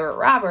Dread Pirate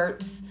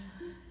Roberts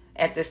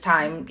at this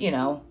time,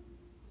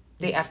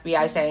 the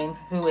FBI saying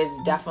who is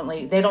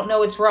definitely, they don't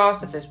know it's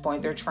Ross at this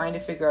point. They're trying to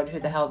figure out who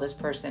the hell this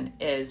person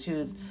is,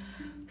 who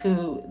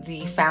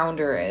the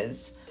founder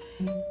is,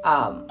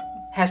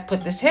 has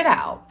put this hit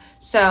out.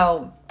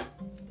 So,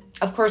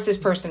 of course, this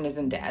person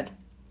isn't dead,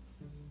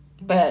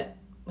 but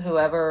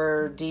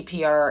whoever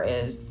DPR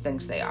is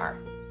thinks they are,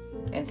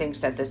 and thinks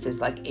that this is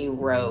like a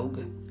rogue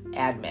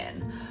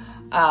admin.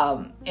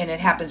 And it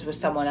happens with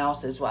someone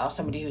else as well,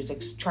 somebody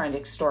who's trying to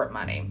extort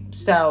money.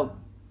 So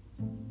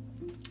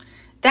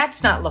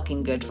that's not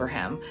looking good for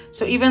him.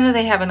 So even though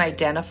they haven't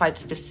identified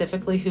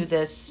specifically who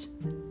this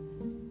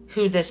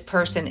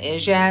person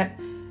is yet,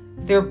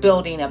 they're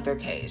building up their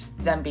case,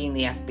 them being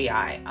the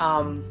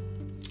FBI.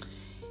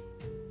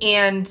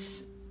 And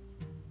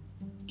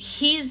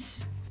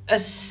he's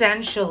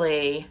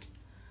essentially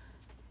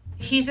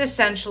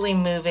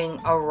moving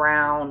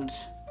around.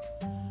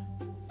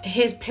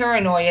 His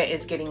paranoia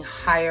is getting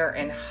higher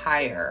and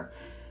higher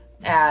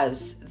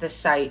as the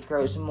site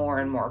grows more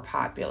and more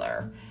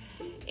popular.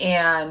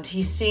 And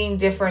he's seeing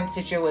different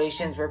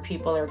situations where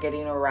people are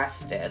getting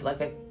arrested.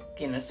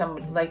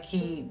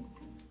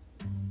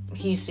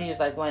 He sees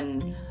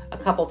when a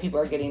couple people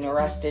are getting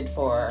arrested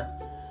for,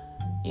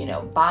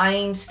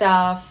 buying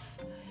stuff,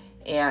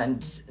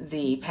 and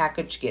the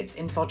package gets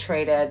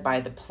infiltrated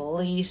by the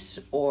police,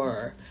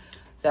 or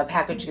the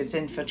package gets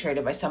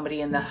infiltrated by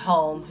somebody in the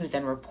home who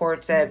then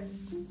reports it.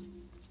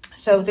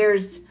 So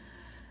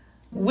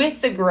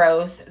with the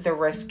growth, the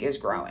risk is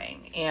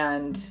growing.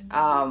 And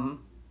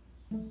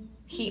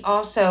he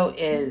also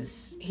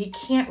he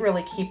can't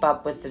really keep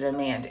up with the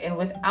demand. And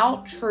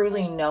without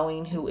truly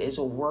knowing who is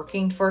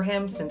working for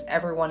him, since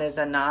everyone is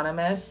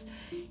anonymous,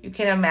 you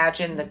can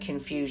imagine the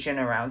confusion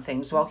around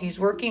things. Well, he's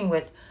working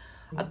with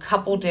a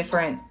couple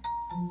different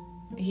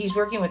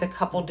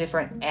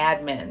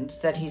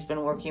admins that he's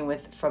been working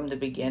with from the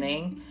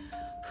beginning,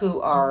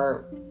 who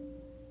are,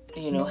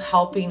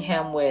 helping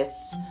him with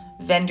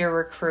vendor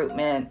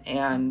recruitment,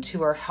 and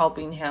who are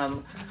helping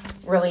him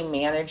really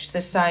manage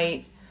the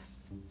site.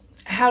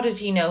 How does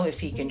he know if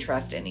he can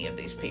trust any of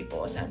these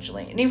people,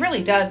 essentially? And he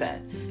really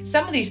doesn't.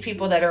 Some of these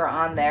people that are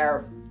on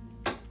there,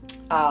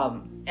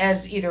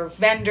 as either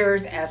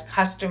vendors, as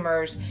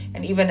customers,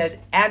 and even as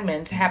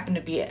admins, happen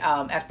to be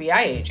FBI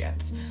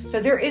agents.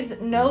 So there is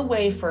no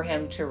way for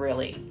him to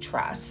really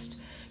trust.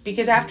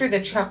 Because after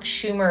the Chuck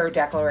Schumer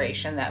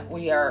declaration that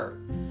we are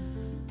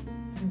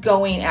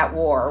going at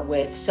war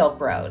with Silk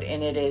Road,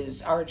 and it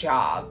is our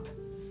job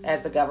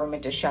as the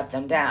government to shut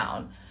them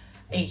down,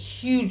 a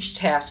huge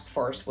task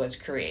force was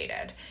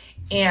created.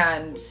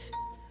 And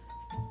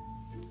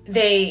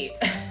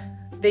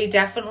they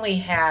definitely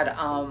had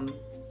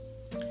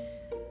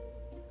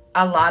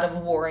a lot of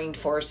warring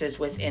forces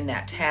within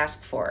that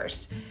task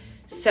force.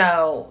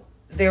 So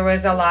there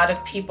was a lot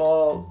of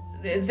people.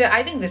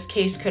 I think this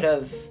case could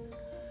have,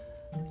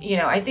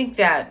 I think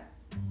that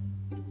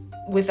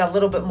with a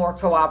little bit more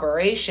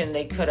cooperation,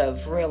 they could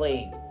have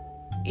really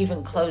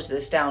even closed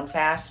this down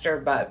faster.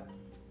 But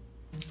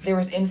there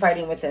was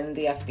infighting within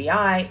the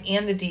FBI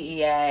and the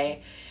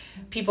DEA.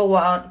 People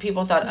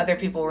thought other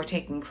people were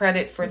taking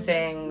credit for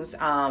things,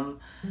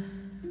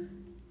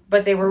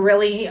 but they were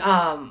really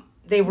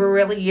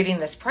getting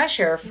this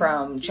pressure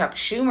from Chuck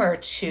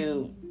Schumer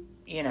to,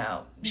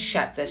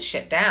 shut this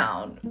shit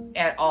down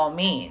at all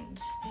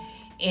means.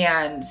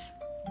 And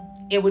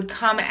it would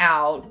come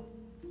out.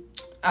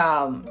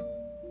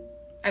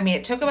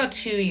 It took about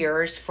 2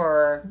 years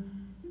for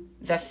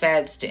the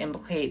feds to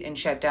implicate and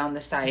shut down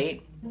the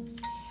site.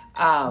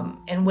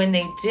 And when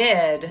they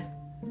did,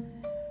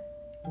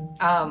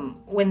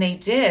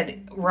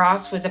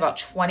 Ross was about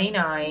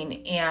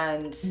 29,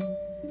 and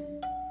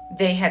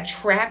they had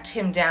tracked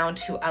him down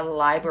to a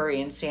library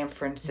in San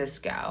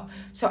Francisco.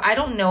 So I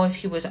don't know if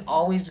he was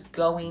always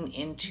going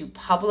into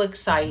public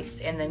sites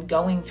and then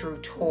going through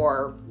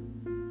Tor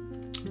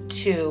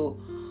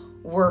to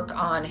work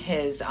on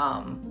his,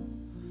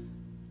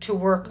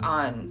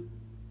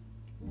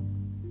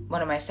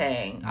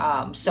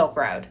 Silk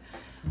Road.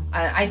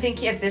 I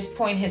think at this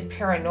point his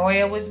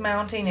paranoia was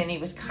mounting, and he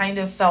was kind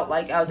of felt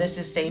like, oh, this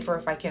is safer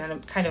if I can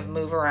kind of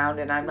move around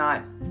and I'm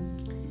not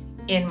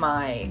in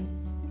my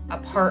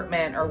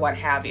apartment or what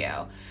have you.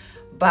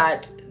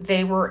 But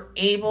they were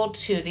able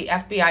to, the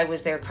FBI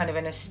was there kind of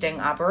in a sting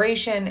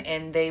operation,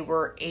 and they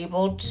were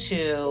able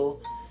to,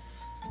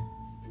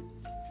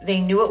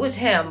 they knew it was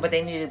him, but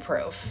they needed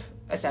proof,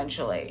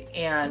 essentially.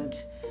 And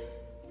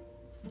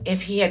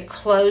if he had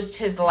closed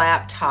his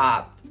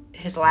laptop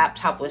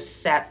was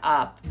set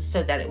up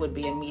so that it would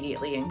be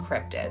immediately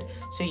encrypted,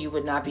 so you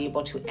would not be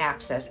able to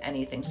access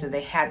anything. So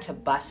they had to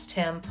bust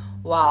him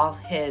while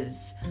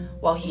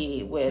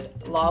he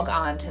would log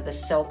on to the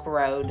Silk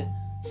Road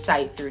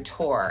site through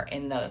Tor,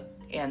 and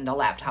the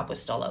laptop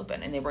was still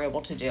open, and they were able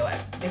to do it.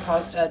 They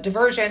caused a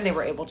diversion. They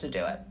were able to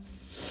do it,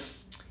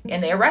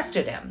 and they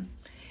arrested him.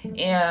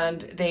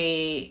 And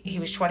he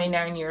was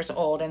 29 years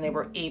old, and they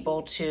were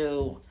able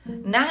to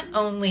not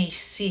only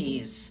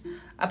seize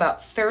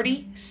about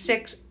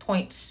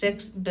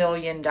 $36.6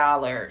 billion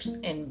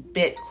in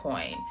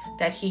Bitcoin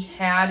that he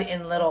had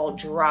in little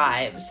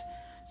drives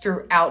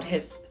throughout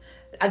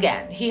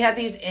he had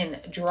these in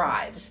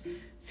drives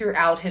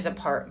throughout his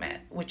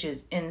apartment, which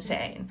is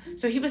insane.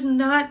 So he was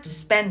not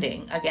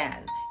spending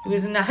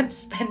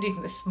this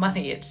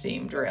money, it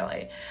seemed,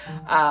 really.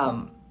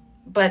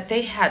 But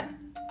they had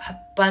a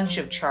bunch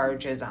of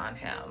charges on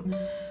him,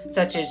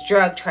 such as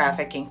drug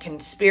trafficking,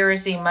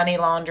 conspiracy, money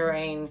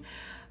laundering,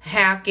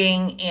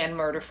 hacking, and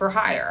murder for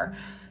hire,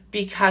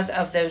 because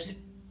of those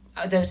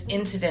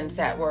incidents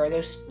that were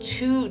those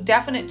two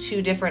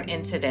different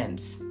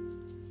incidents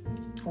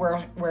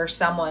where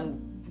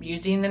someone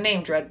using the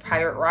name Dread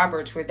Pirate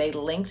Roberts, where they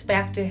linked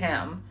back to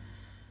him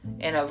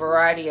in a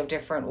variety of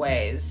different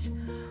ways,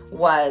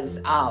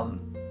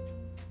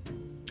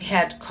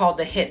 had called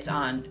the hits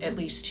on at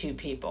least 2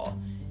 people.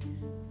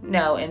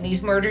 No, and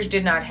these murders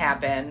did not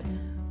happen,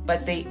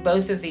 but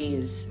both of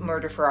these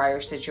murder for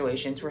hire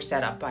situations were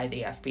set up by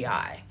the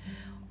FBI.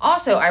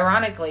 Also,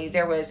 ironically,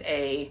 there was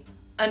a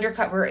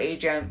undercover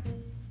agent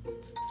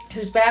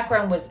whose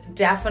background was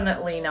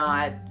definitely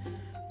not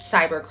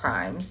cyber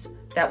crimes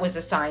that was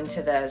assigned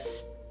to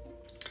this,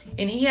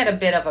 and he had a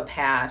bit of a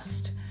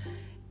past,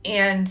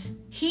 and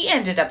he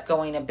ended up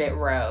going a bit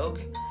rogue,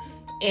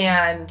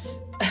 and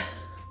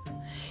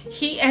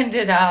he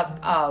ended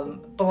up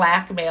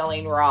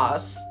blackmailing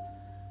Ross,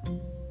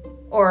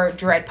 or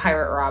Dread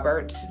Pirate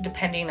Roberts,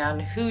 depending on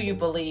who you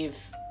believe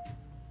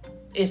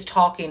is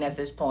talking at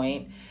this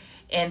point,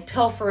 and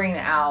pilfering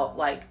out,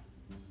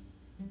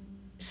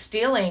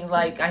 stealing,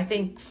 I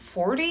think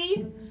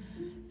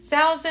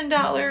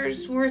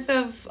 $40,000 worth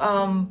of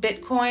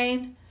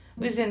Bitcoin. It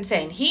was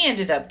insane. He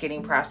ended up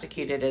getting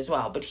prosecuted as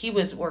well, but he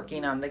was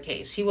working on the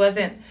case. He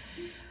wasn't.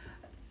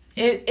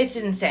 It's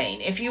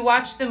insane. If you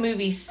watch the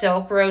movie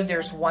Silk Road,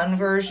 there's one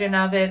version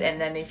of it, and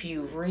then if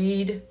you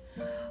read,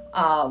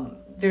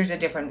 there's a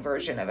different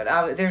version of it.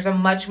 There's a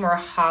much more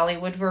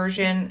Hollywood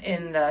version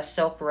in the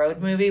Silk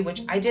Road movie,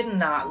 which I did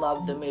not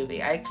love the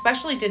movie. I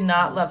especially did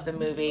not love the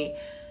movie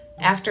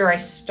after I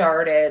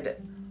started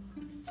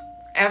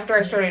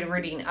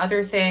reading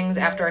other things,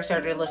 after I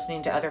started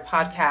listening to other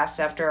podcasts,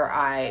 after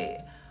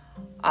I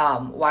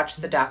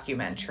watched the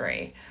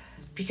documentary,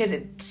 because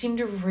it seemed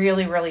to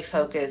really, really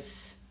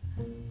focus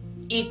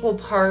equal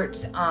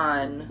parts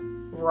on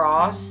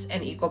Ross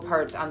and equal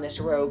parts on this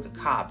rogue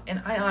cop.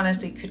 And I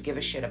honestly could give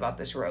a shit about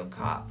this rogue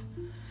cop.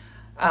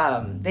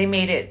 They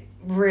made it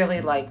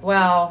really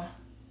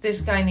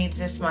this guy needs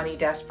this money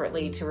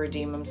desperately to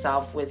redeem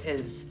himself with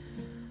his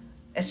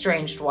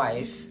estranged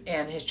wife,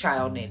 and his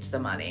child needs the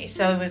money.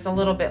 So it was a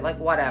little bit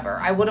whatever.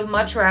 I would have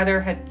much rather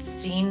had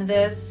seen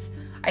this.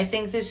 I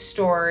think this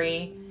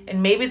story,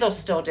 and maybe they'll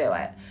still do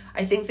it,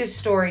 I think this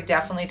story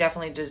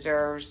definitely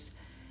deserves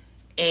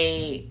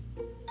a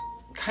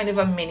kind of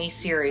a mini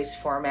series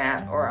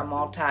format or a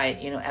multi,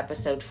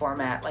 episode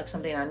format, like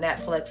something on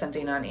Netflix,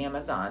 something on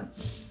Amazon.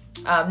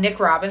 Nick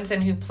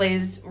Robinson, who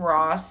plays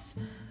Ross,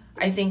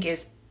 I think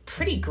is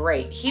pretty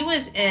great. He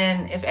was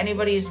in, if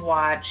anybody's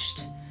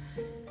watched,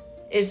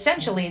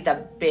 essentially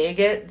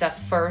the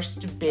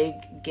first big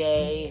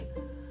gay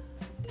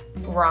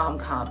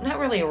rom-com. Not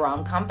really a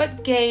rom-com,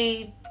 but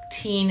gay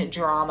teen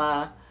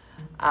drama.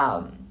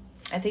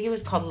 I think it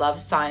was called Love,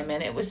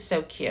 Simon. It was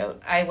so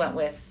cute. I went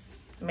with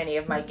many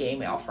of my gay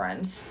male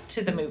friends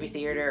to the movie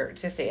theater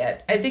to see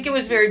it. I think it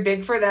was very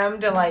big for them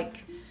to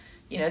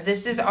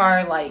this is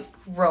our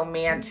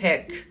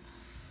romantic,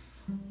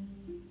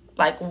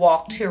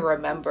 walk to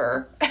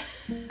remember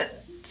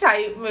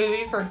type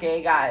movie for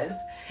gay guys.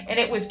 And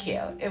it was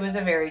cute. It was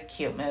a very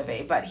cute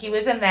movie, but he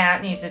was in that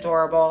and he's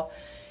adorable.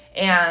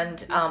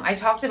 And I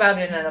talked about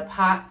it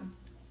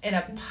in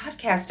a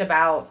podcast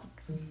about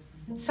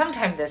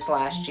sometime this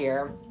last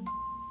year.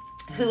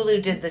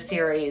 Hulu did the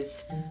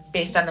series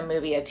based on the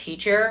movie A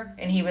Teacher,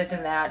 and he was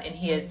in that, and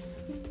he is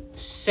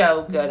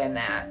so good in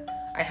that.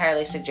 I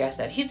highly suggest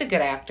that. He's a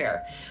good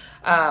actor.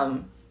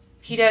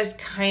 He does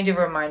kind of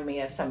remind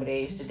me of somebody I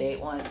used to date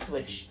once,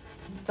 which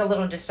it's a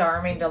little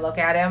disarming to look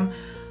at him,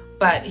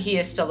 but he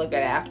is still a good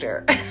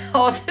actor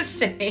all the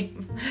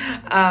same.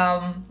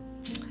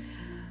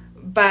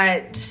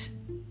 But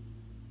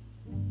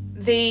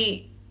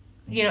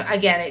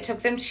again, it took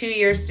them 2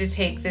 years to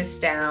take this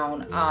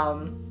down.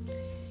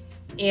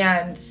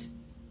 And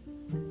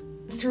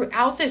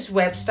throughout this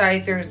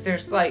website,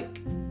 there's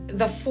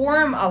the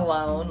forum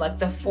alone,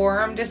 the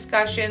forum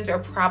discussions are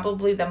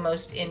probably the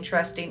most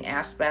interesting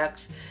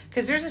aspects,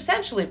 because there's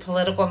essentially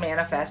political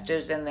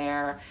manifestos in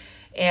there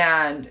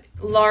and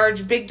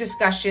big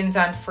discussions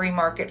on free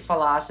market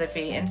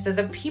philosophy. And so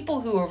the people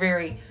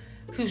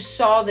who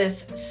saw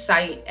this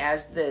site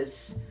as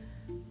this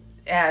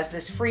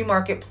free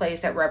marketplace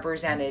that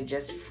represented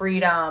just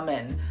freedom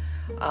and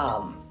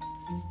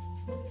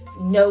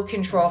no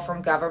control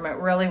from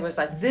government really was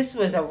this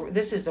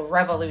is a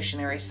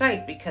revolutionary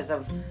site because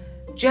of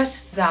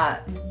just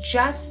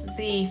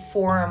the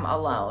forum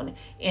alone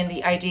and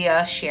the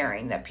idea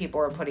sharing that people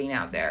are putting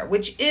out there,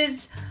 which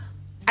is,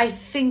 I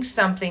think,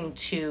 something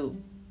to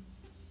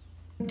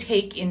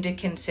take into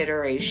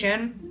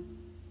consideration.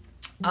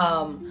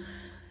 And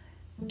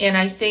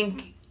I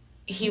think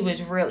he was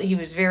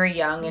very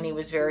young and he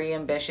was very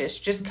ambitious,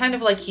 just kind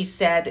of like he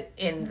said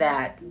in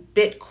that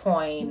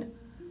Bitcoin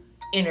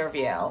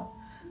interview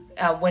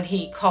when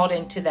he called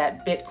into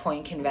that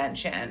Bitcoin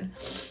convention.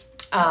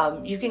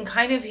 You can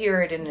kind of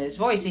hear it in his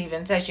voice. He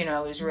even says, I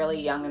was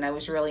really young and I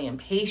was really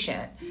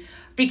impatient.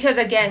 Because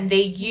again,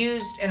 they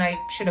used, and I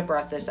should have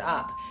brought this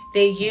up,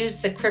 they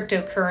used the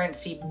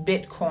cryptocurrency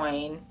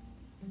Bitcoin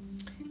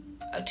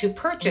to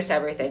purchase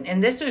everything.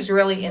 And this was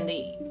really in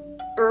the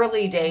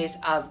early days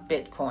of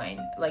Bitcoin.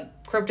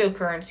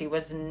 Cryptocurrency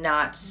was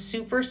not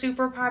super,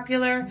 super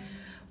popular.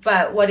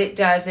 But what it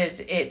does is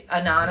it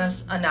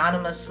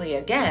anonymously,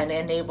 again,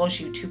 enables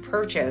you to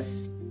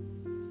purchase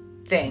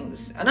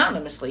things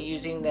anonymously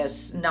using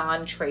this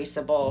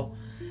non-traceable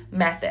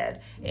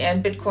method.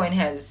 And Bitcoin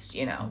has,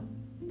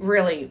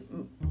 really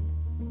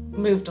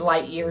moved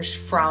light years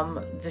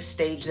from the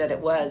stage that it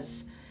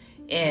was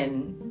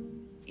in,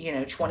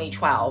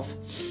 2012.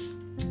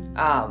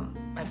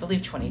 I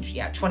believe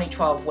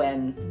 2012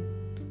 when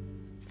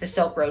the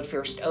Silk Road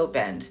first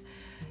opened.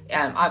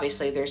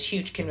 Obviously, there's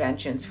huge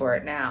conventions for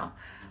it now,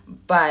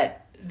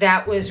 but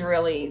that was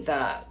really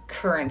the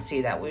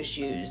currency that was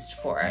used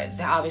for it.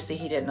 Obviously,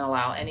 he didn't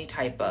allow any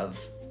type of.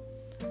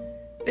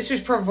 This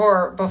was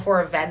before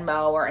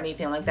Venmo or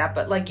anything like that.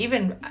 But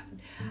even,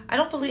 I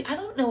don't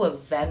know if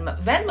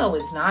Venmo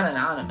is not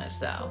anonymous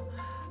though.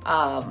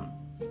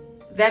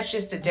 That's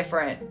just a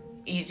different,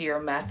 easier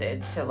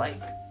method to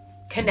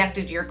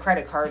connected to your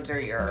credit cards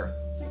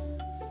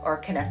or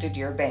connected to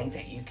your bank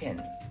that you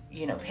can.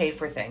 Pay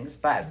for things.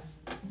 But,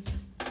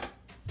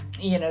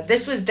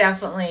 this was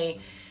definitely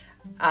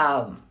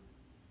an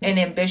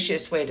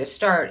ambitious way to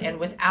start.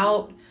 And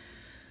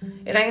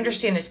I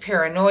understand his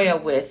paranoia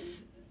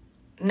with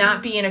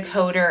not being a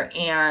coder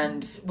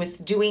and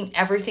with doing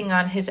everything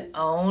on his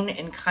own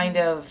and kind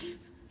of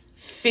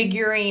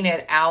figuring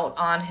it out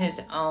on his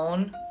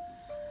own.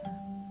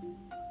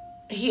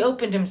 He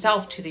opened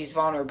himself to these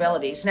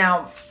vulnerabilities.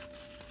 Now,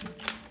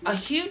 a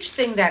huge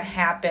thing that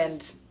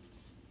happened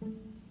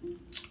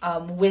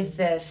with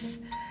this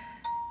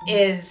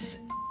is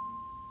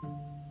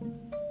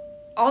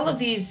all of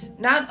these,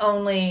 not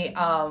only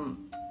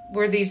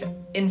were these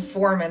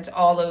informants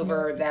all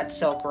over that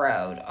Silk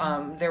Road,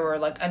 there were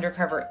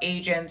undercover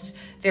agents,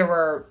 there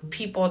were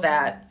people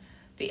that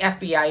the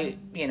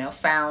FBI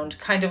found,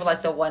 kind of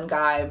like the one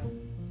guy,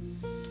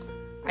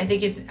 I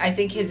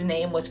think his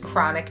name was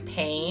Chronic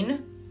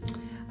Pain.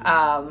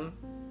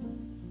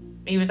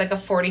 He was a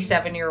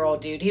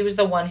 47-year-old dude. He was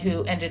the one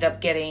who ended up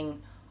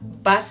getting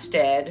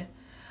busted.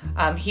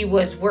 He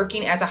was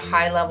working as a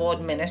high-level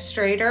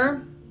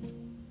administrator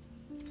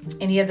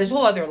And he had this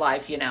whole other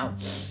life,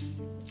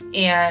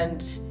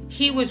 and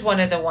he was one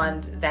of the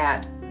ones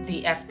that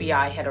the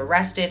FBI had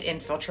arrested,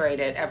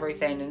 infiltrated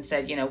everything, and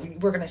said,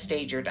 we're going to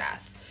stage your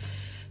death.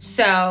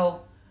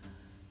 So,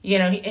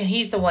 and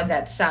he's the one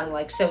that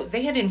sung, so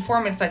they had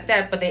informants like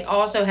that, but they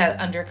also had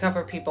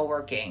undercover people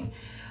working.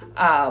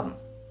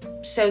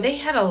 So they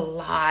had a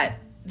lot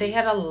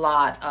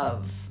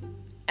of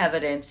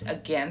evidence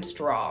against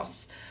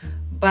Ross.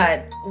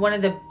 But one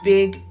of the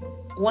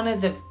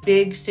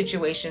big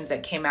situations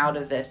that came out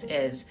of this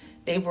is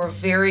they were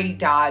very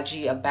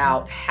dodgy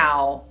about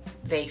how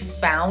they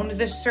found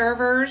the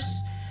servers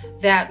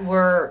that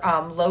were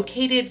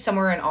located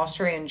somewhere in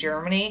Austria and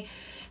Germany,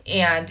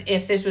 and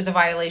if this was a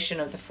violation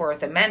of the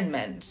Fourth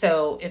Amendment.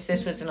 So if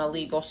this was an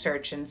illegal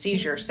search and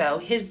seizure. So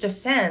his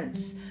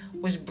defense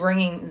was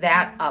bringing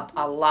that up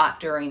a lot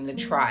during the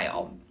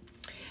trial.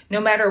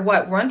 No matter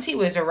what, once he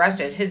was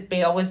arrested, his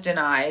bail was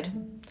denied.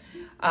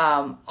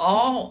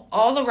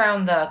 All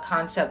around the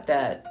concept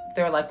that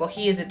they're like, well,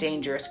 he is a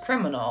dangerous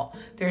criminal.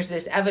 There's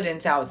this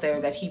evidence out there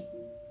that he,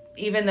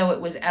 even though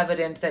it was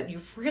evidence that you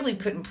really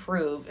couldn't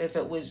prove if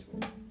it was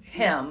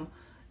him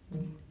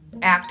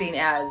acting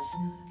as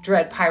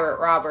Dread Pirate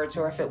Roberts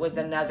or if it was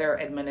another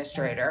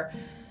administrator,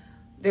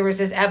 there was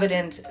this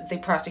evidence, the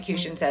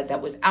prosecution said,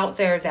 that was out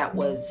there that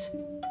was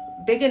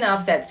big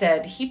enough that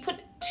said he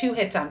put 2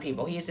 hits on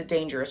people. He's a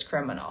dangerous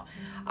criminal.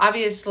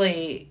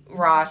 Obviously,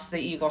 Ross, the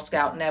Eagle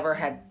Scout, never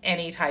had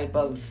any type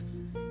of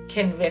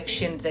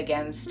convictions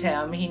against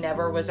him. He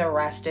never was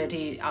arrested.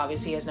 He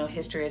obviously has no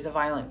history as a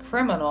violent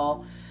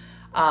criminal.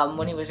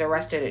 When he was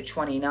arrested at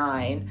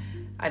 29,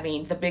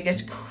 the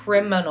biggest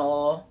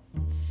criminal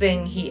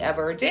thing he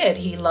ever did,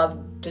 he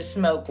loved to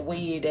smoke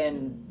weed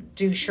and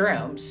do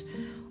shrooms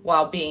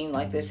while being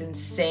this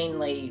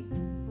insanely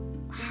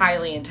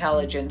highly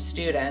intelligent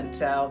student.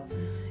 So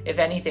if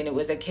anything, it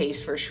was a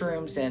case for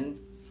shrooms and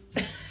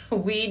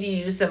weed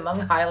use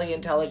among highly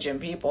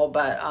intelligent people.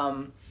 But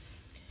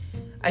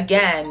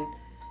again,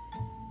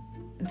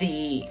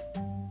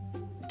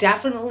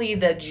 definitely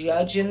the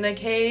judge in the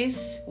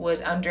case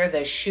was under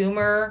the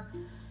Schumer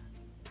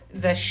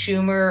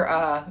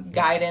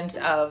guidance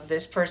of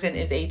this person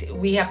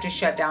we have to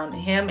shut down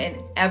him and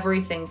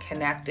everything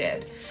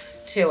connected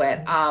to it.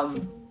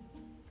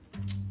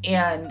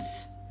 And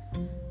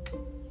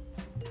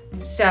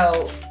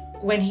so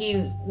when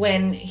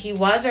he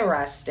was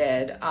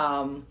arrested,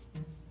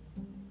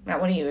 not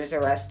when he was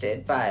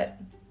arrested, but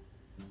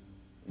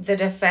the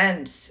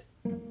defense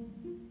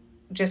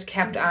just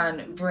kept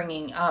on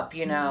bringing up,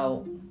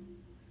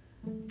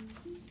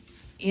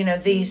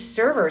 these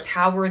servers,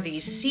 how were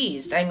these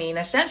seized?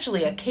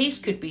 Essentially a case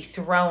could be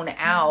thrown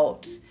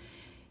out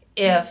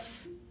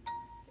if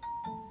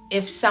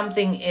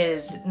something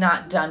is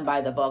not done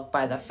by the book,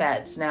 by the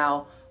feds.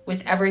 Now,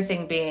 with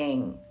everything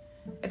being,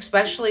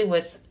 especially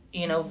with,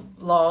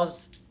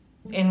 laws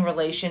in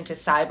relation to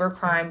cyber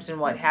crimes and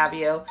what have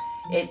you,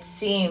 it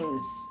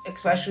seems,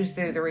 especially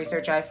through the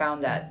research I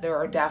found, that there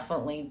are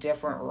definitely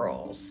different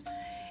rules.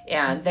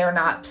 And they're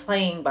not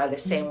playing by the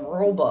same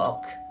rule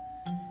book.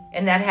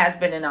 And that has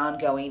been an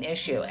ongoing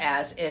issue,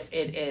 as if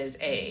it is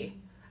a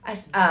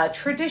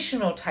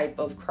traditional type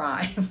of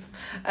crime,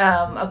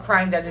 a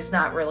crime that is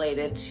not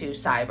related to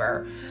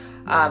cyber.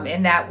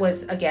 And that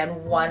was,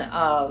 again, one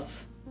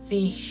of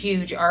the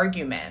huge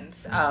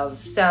arguments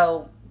of,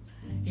 so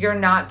you're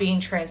not being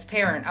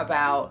transparent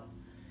about,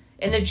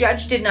 and the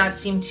judge did not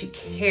seem to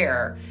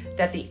care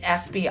that the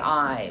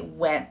FBI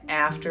went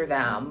after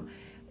them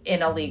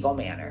in illegal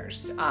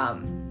manners.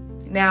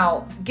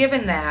 Now,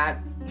 given that,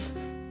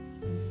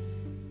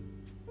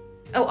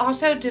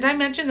 also, did I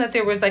mention that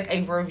there was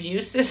a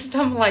review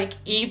system like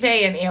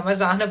eBay and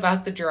Amazon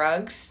about the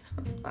drugs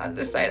on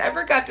the site? I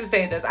forgot to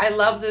say this. I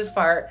love this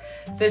part.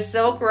 The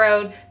Silk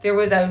Road, there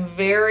was a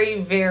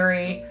very,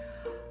 very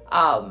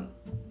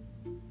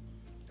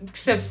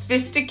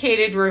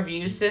sophisticated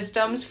review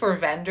systems for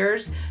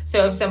vendors.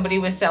 So if somebody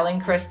was selling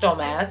crystal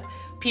meth,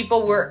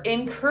 people were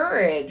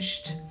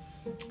encouraged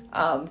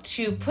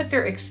to put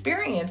their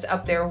experience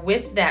up there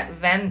with that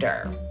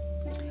vendor.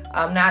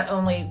 Not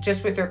only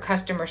just with their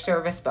customer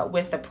service, but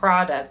with the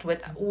product,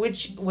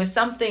 which was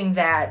something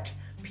that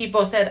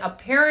people said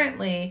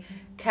apparently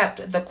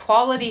kept the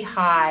quality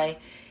high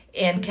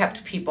and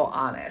kept people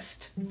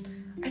honest.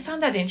 I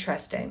found that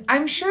interesting.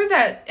 I'm sure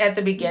that at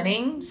the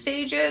beginning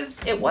stages,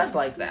 it was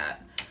like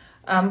that.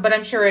 But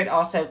I'm sure it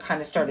also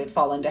kind of started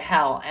falling to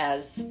hell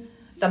as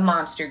the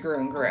monster grew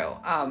and grew.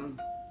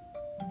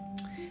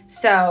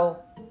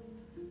 So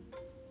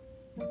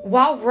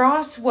while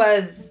Ross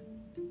was...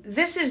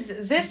 This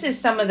is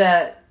some of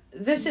the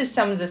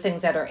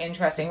things that are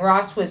interesting.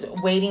 Ross was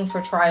waiting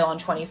for trial in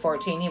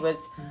 2014.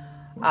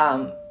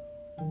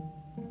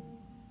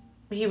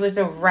 He was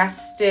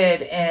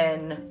arrested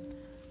in,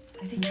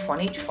 I think,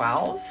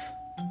 2012.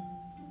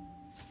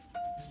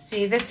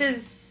 See, this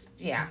is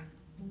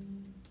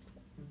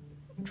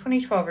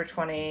 2012 or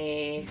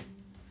 20.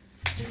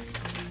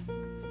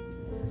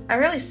 I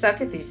really suck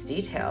at these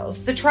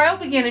details. The trial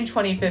began in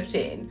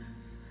 2015.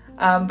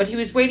 But he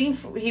was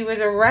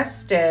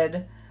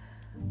arrested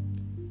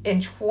in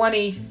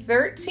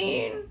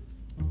 2013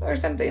 or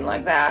something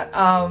like that.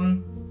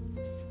 Aren't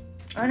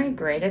I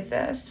great at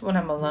this when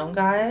I'm alone,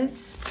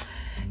 guys?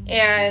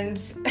 And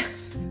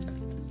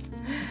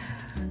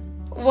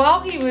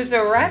while he was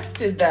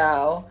arrested,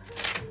 though,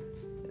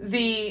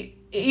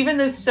 even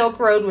the Silk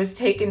Road was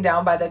taken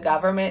down by the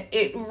government,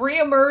 it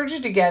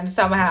reemerged again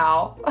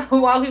somehow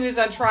while he was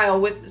on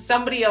trial with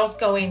somebody else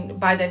going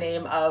by the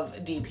name of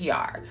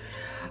DPR.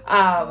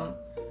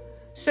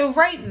 So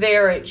right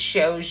there, it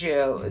shows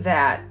you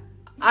that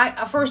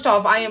first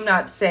off, I am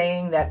not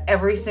saying that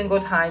every single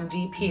time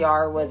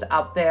DPR was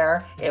up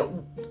there,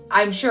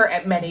 I'm sure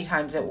at many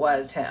times it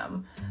was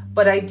him.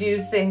 But I do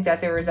think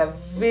that there is a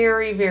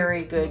very,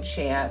 very good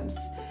chance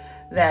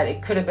that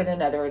it could have been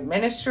another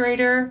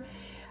administrator.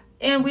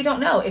 And we don't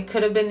know. It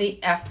could have been the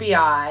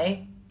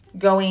FBI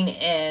going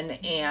in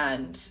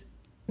and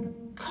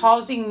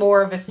causing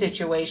more of a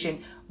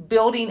situation,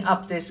 building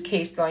up this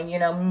case, going,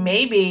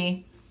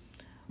 maybe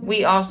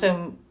we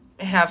also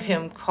have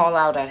him call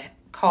out on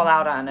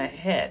a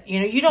hit.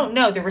 You don't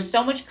know. There was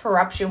so much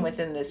corruption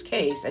within this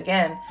case.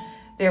 Again,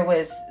 there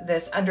was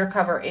this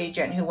undercover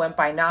agent who went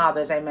by Knob,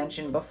 as I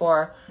mentioned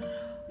before.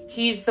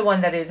 He's the one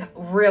that is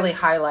really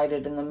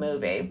highlighted in the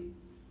movie,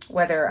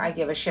 whether I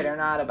give a shit or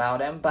not about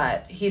him,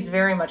 but he's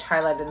very much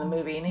highlighted in the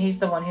movie, and he's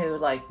the one who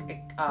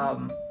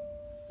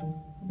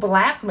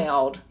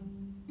blackmailed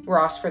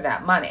Ross for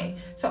that money.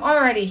 So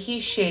already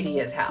he's shady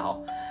as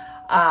hell,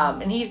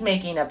 and he's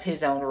making up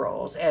his own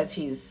rules as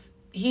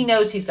he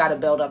knows he's got to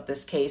build up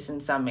this case in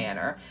some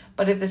manner,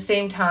 but at the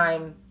same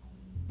time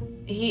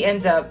he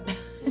ends up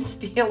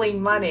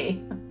stealing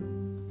money,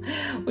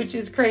 which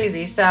is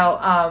crazy. So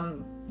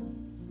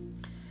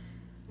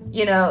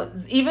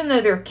even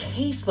though their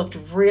case looked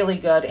really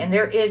good, and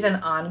there is an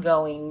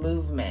ongoing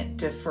movement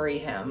to free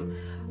him,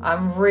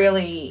 I'm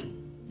really,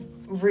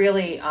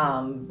 really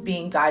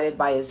being guided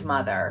by his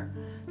mother,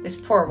 this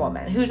poor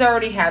woman who's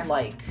already had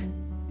already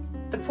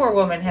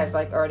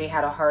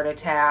had a heart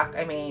attack.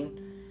 I mean,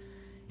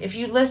 if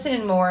you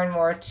listen more and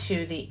more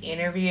to the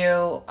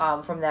interview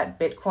from that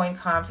Bitcoin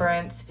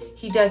conference,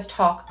 he does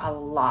talk a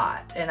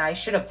lot, and I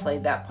should have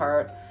played that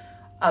part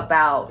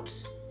about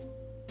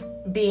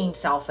being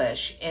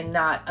selfish and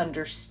not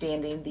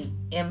understanding the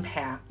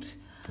impact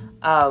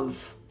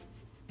of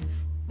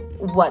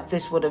what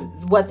this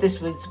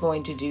was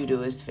going to do to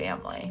his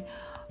family.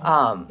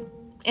 And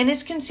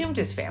it's consumed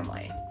his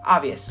family,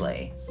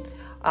 obviously.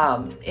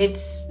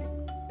 It's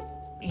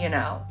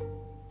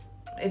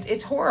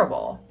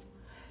horrible,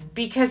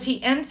 because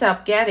he ends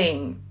up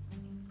getting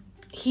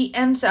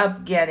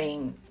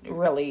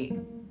really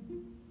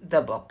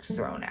the book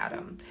thrown at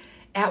him.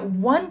 At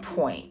one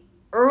point,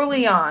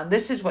 early on,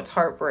 this is what's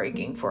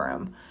heartbreaking for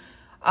him.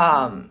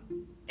 And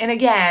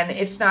again,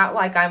 it's not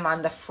like I'm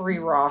on the free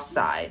Ross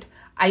side.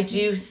 I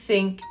do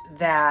think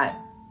that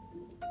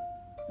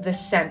the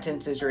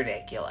sentence is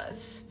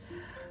ridiculous.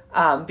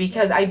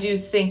 Because I do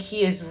think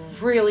he is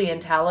really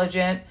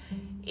intelligent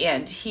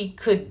and he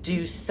could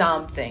do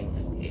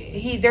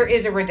something. There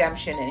is a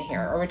redemption in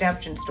here, a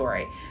redemption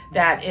story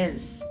that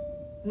is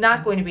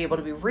not going to be able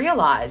to be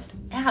realized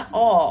at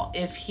all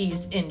if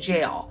he's in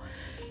jail.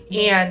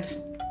 And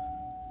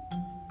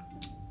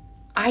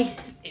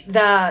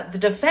the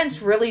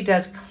defense really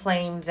does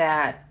claim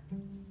that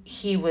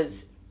he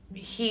was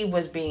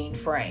being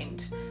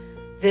framed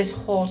this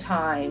whole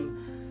time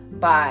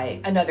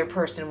by another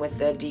person with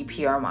the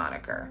DPR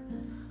moniker.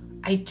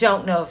 I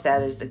don't know if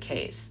that is the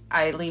case.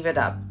 I leave it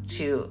up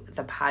to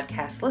the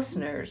podcast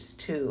listeners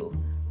to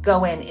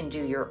go in and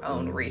do your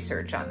own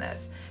research on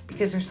this,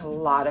 because there's a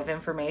lot of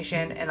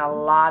information and a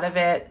lot of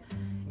it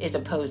is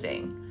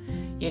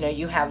opposing.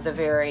 You have the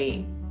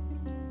very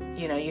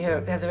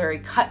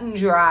cut and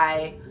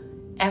dry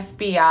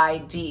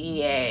FBI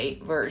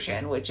DEA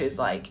version, which is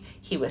like,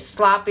 he was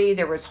sloppy,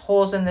 there was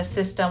holes in the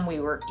system, we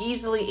were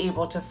easily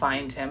able to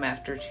find him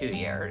after 2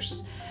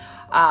 years.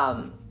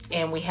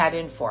 And we had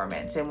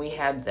informants, and we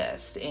had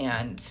this,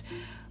 and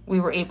we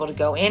were able to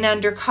go in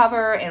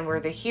undercover, and we're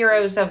the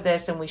heroes of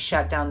this, and we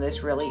shut down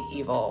this really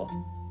evil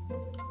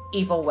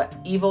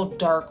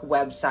dark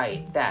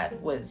website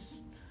that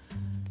was,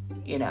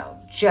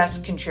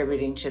 just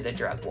contributing to the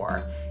drug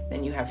war.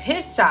 Then you have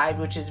his side,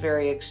 which is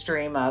very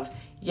extreme of,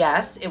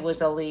 yes, it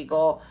was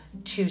illegal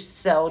to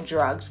sell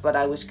drugs, but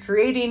I was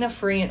creating a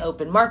free and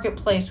open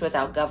marketplace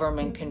without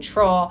government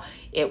control.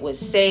 It was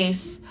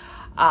safe.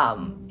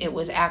 It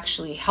was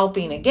actually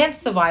helping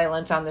against the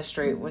violence on the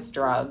street with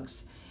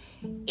drugs.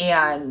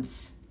 And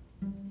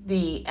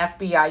the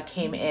FBI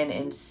came in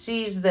and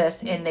seized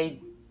this, and they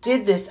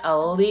did this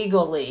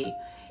illegally.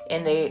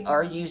 And they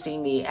are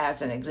using me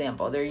as an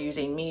example. They're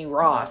using me,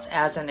 Ross,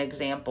 as an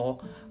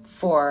example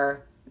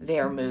for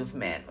their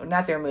movement.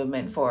 Not their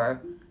movement,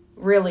 for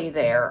really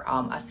their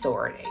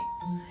authority.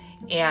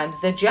 And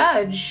the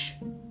judge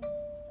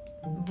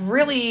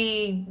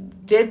really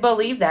did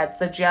believe that.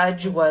 The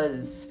judge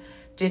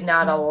did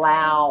not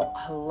allow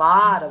a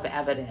lot of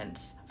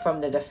evidence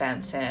from the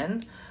defense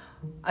in.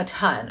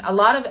 A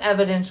lot of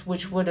evidence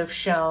which would have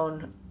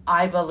shown,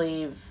 I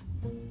believe,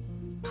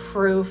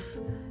 proof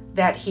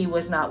that he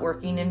was not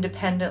working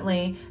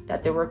independently,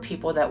 that there were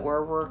people that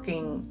were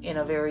working in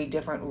a very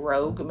different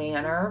rogue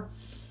manner,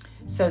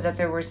 so that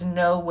there was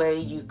no way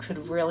you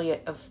could really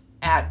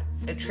have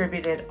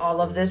attributed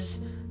all of this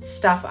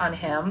stuff on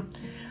him.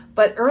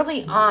 But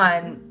early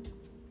on,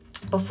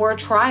 before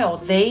trial,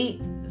 they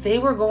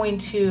were going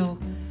to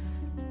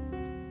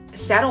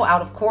settle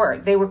out of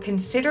court. They were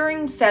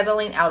considering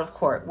settling out of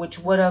court, which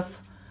would have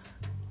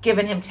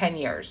given him 10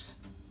 years.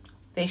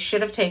 They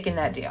should have taken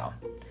that deal.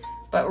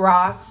 But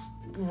Ross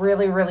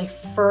really, really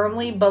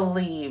firmly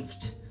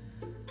believed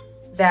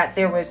that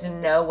there was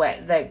no way,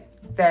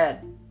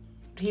 that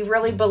he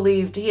really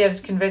believed, he has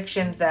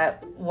convictions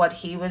that what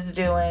he was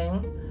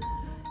doing,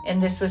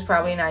 and this was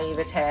probably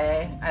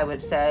naivete, I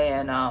would say,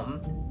 and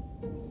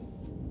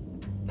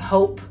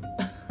hope,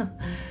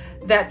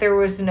 that there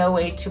was no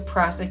way to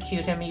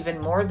prosecute him even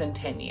more than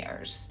 10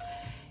 years.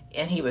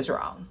 And he was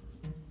wrong.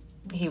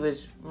 He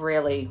was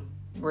really,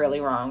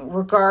 really wrong.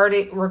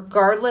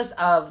 Regardless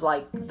of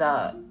like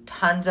the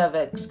tons of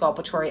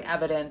exculpatory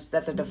evidence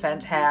that the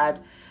defense had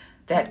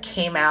that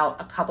came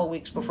out a couple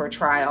weeks before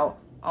trial,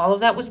 all of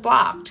that was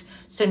blocked.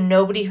 So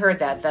nobody heard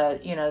that.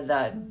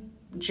 The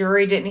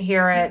jury didn't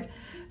hear it.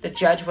 The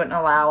judge wouldn't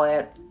allow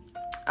it.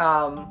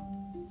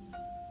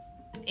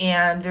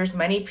 And there's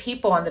many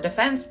people on the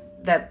defense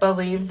that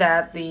believe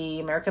that the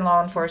American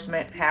law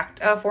enforcement hacked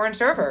a foreign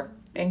server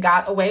and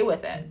got away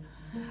with it.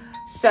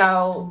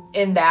 So,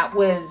 and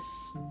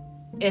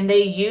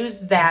they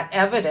used that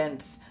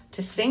evidence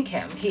to sink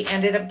him. He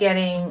ended up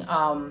getting,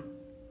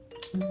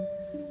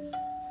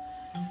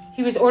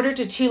 he was ordered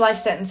to 2 life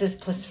sentences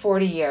plus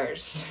 40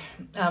 years.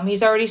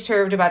 He's already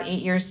served about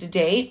 8 years to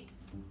date,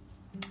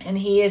 and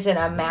he is in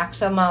a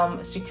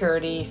maximum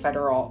security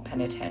federal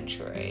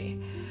penitentiary.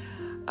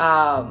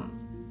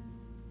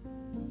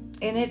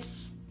 And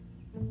it's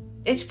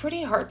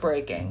pretty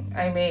heartbreaking.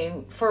 I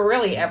mean, for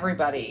really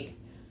everybody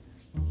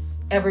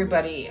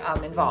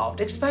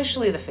involved,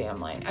 especially the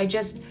family.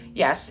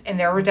 Yes, and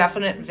there were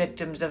definite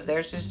victims of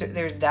there's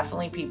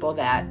definitely people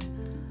that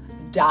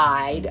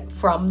died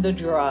from the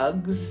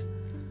drugs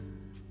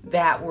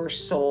that were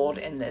sold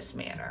in this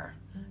manner.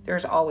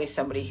 There's always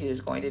somebody who's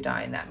going to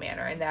die in that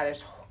manner, and that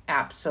is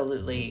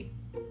absolutely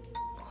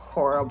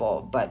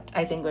horrible. But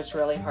I think what's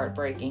really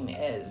heartbreaking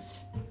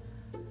is,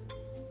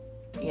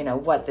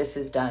 what this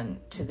has done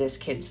to this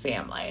kid's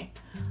family.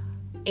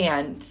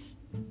 And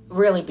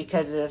really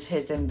because of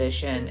his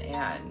ambition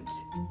and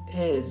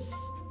his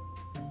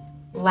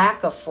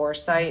lack of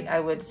foresight, I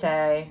would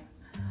say,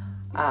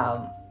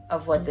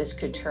 of what this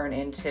could turn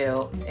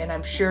into. And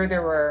I'm sure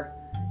there were,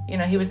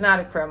 he was not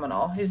a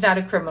criminal. He's not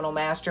a criminal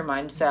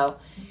mastermind. So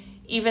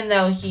even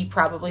though he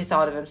probably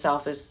thought of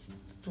himself as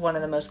one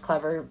of the most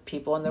clever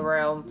people in the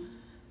room,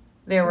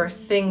 there were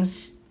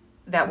things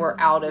that were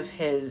out of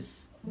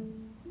his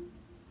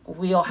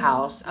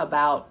wheelhouse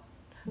about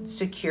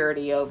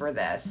security over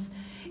this.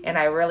 And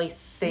I really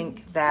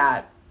think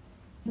that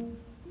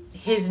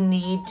his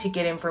need to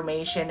get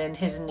information and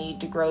his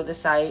need to grow the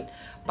site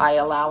by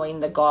allowing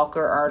the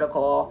Gawker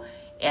article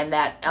and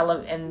that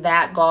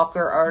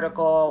Gawker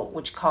article,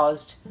 which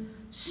caused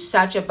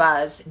such a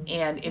buzz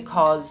and it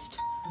caused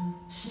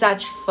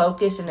such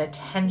focus and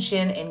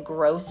attention and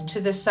growth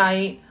to the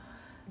site,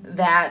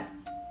 that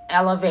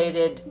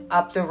elevated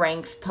up the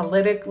ranks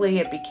politically.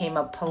 It became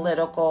a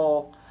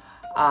political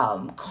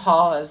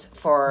cause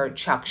for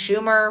Chuck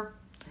Schumer,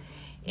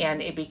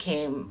 and it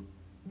became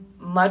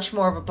much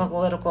more of a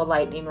political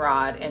lightning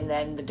rod. And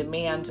then the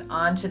demands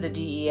onto the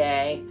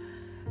DEA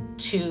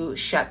to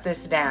shut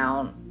this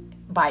down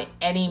by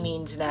any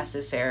means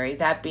necessary,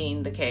 that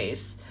being the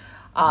case,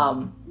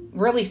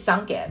 really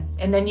sunk it.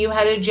 And then you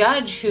had a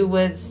judge who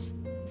was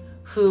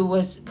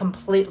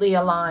completely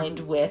aligned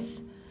with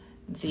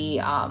the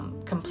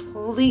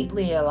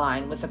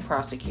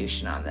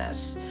prosecution on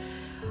this.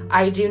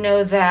 I do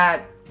know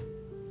that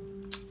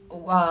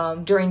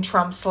during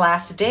Trump's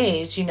last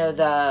days,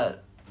 I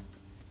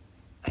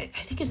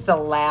think it's the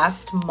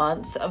last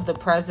month of the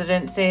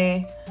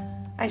presidency.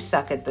 I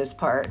suck at this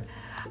part.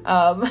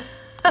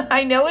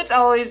 I know it's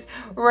always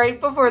right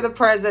before the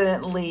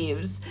president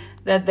leaves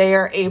that they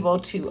are able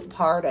to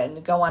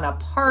go on a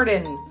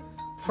pardon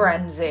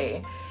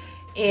frenzy.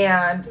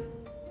 And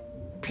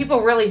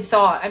people really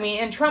thought,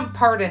 and Trump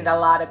pardoned a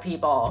lot of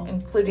people,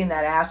 including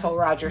that asshole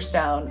Roger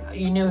Stone.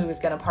 You knew he was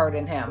going to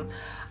pardon him.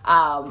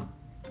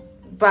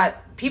 But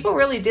people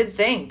really did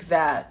think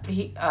that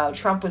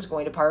Trump was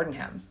going to pardon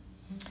him.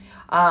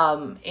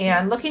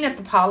 And looking at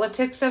the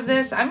politics of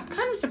this, I'm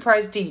kind of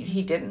surprised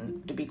he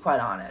didn't, to be quite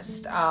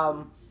honest.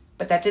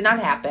 But that did not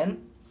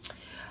happen.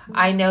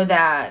 I know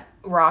that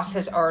Ross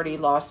has already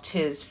lost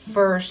his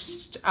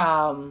first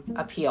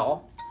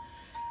appeal.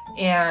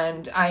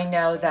 And I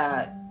know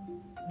that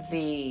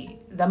the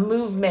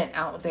movement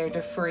out there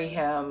to free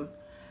him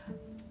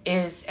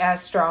is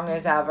as strong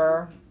as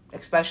ever,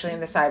 especially in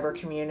the cyber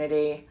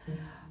community.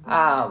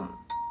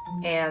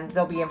 And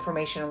there'll be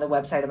information on the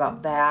website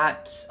about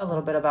that, a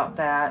little bit about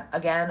that.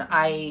 Again,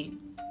 I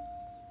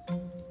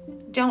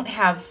don't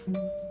have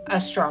a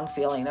strong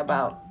feeling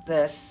about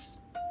this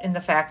in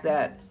the fact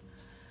that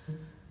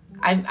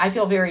I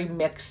feel very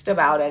mixed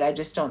about it. I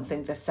just don't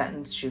think the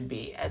sentence should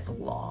be as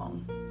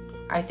long.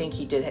 I think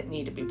he did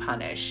need to be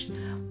punished.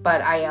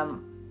 But I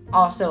am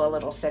also a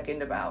little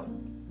sickened about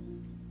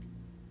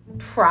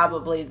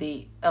probably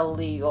the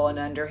illegal and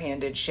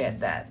underhanded shit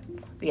that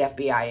the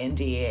FBI and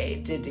DEA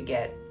did to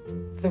get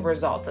the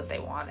result that they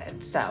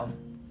wanted. So,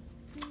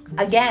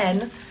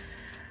 again,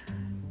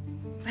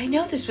 I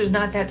know this was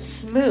not that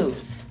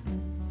smooth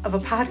of a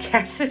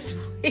podcast this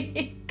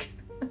week.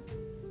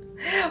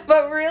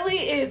 But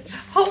really,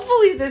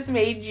 hopefully this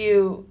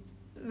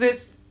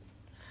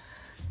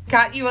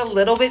got you a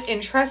little bit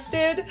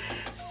interested.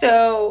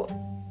 So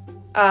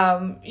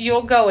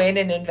you'll go in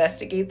and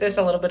investigate this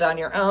a little bit on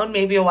your own.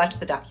 Maybe you'll watch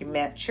the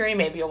documentary.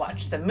 Maybe you'll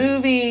watch the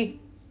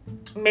movie.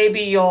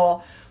 Maybe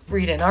you'll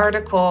read an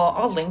article.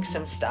 I'll link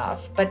some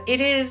stuff. But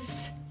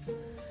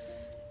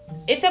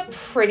it's a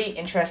pretty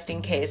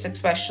interesting case,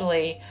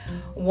 especially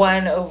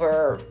one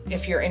over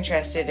if you're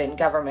interested in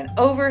government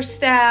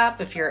overstep,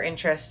 if you're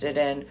interested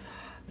in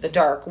the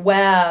dark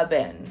web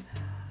and,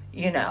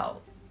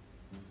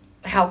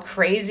 how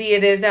crazy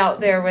it is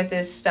out there with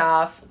this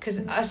stuff. Because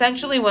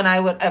essentially when I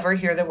would ever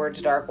hear the words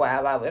dark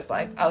web, I was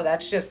like, oh,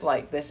 that's just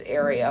like this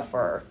area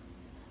for...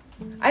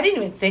 I didn't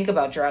even think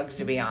about drugs,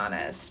 to be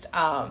honest.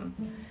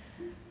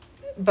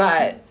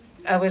 But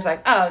I was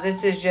like, oh,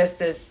 this is just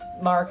this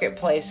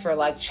marketplace for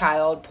like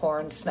child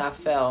porn, snuff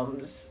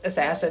films,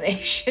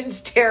 assassinations,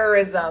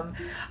 terrorism.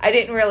 I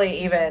didn't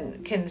really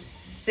even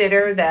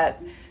consider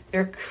that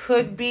there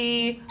could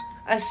be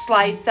a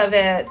slice of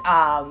it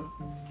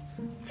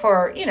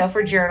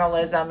for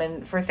journalism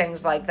and for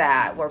things like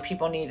that where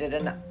people needed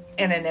an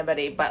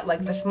anonymity. But like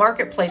this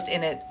marketplace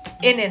in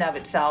and of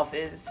itself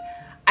is,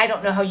 I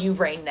don't know how you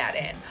rein that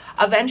in.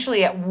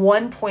 Eventually, at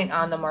one point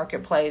on the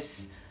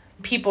marketplace,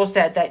 people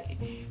said that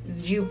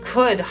you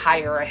could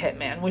hire a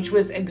hitman, which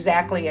was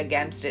exactly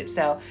against it.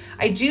 So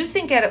I do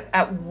think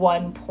at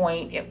one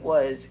point it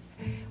was,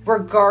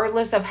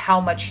 regardless of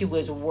how much he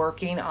was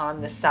working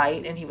on the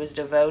site and he was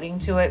devoting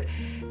to it,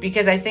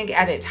 because I think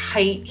at its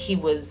height he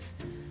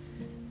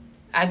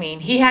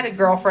had a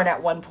girlfriend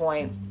at one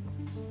point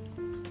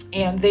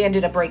and they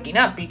ended up breaking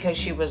up because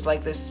she was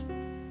like, this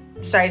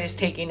site is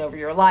taking over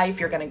your life,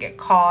 you're going to get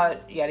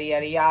caught, yada,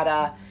 yada,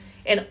 yada.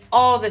 And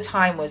all the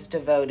time was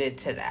devoted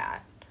to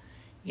that,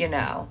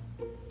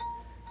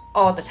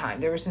 all the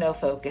time. There was no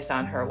focus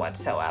on her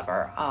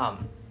whatsoever.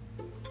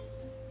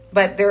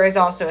 But there is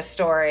also a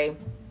story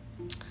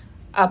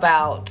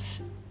about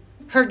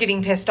her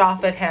getting pissed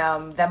off at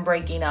him, them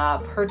breaking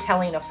up, her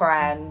telling a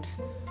friend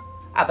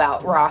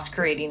about Ross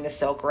creating the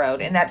Silk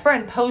Road, and that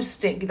friend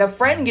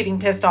getting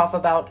pissed off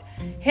about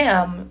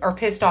him or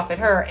pissed off at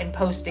her and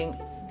posting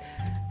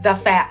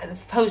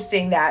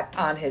that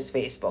on his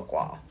Facebook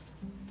wall.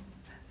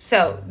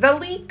 So the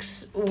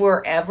leaks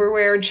were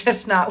everywhere,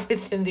 just not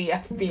within the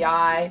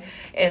FBI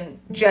and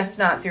just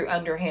not through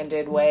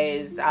underhanded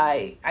ways.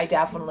 I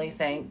definitely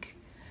think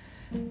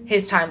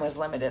his time was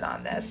limited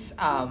on this.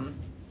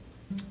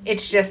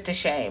 It's just a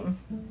shame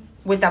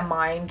with a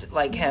mind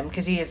like him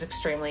because he is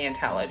extremely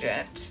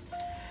intelligent.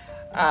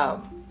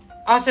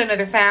 Also,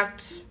 another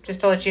fact, just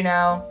to let you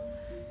know,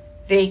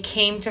 they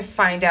came to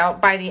find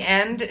out by the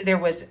end there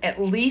was at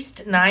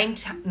least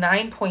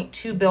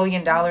 $9.2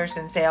 billion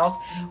in sales.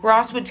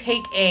 Ross would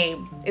take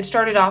it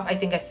started off, I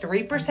think, a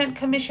 3%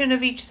 commission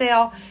of each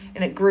sale,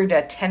 and it grew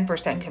to a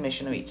 10%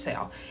 commission of each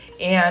sale.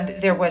 And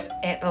there was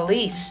at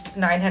least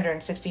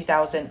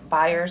 960,000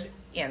 buyers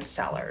and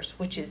sellers,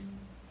 which is,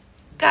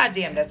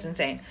 goddamn, that's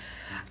insane.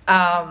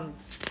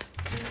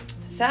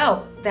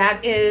 So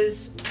that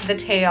is the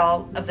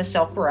tale of the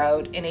Silk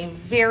Road in a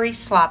very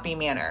sloppy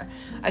manner.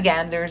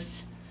 Again,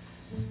 there's,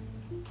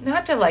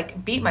 not to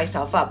beat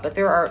myself up, but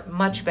there are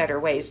much better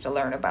ways to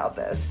learn about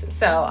this.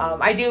 So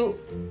I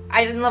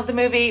didn't love the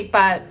movie,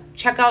 but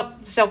check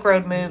out the Silk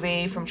Road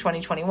movie from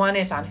 2021.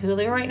 It's on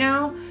Hulu right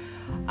now.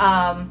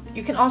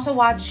 You can also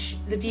watch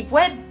the Deep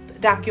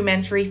Web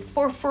documentary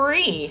for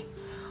free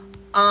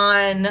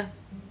on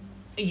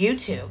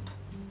YouTube.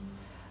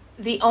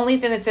 The only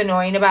thing that's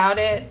annoying about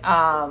it,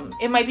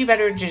 it might be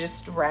better to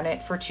just rent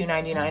it for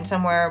 $2.99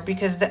 somewhere,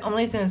 because the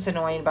only thing that's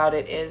annoying about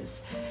it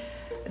is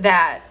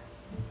that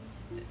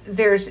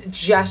there's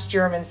just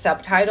German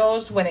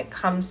subtitles when it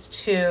comes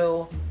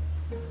to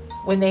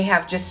when they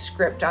have just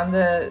script on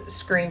the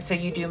screen, so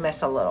you do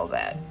miss a little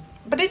bit.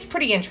 But it's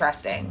pretty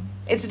interesting.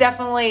 It's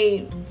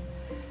definitely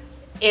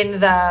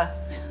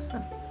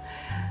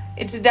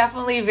it's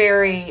definitely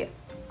very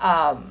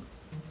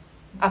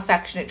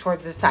affectionate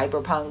towards the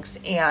cyberpunks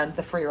and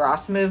the Free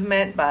Ross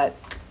movement, but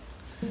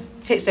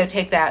so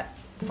take that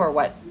for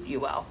what you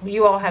will.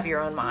 You all have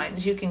your own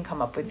minds. You can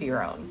come up with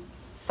your own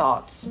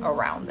thoughts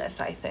around this,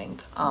 I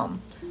think.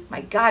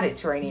 My God,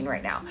 it's raining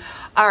right now.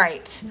 All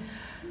right.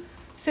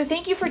 So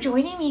thank you for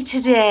joining me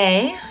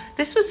today.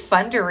 This was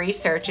fun to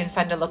research and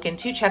fun to look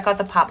into. Check out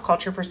the Pop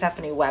Culture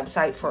Persephone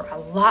website for a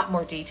lot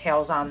more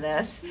details on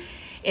this.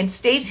 And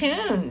stay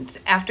tuned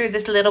after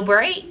this little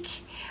break.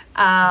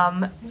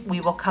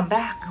 We will come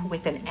back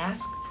with an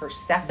Ask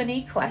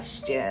Persephone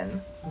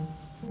question.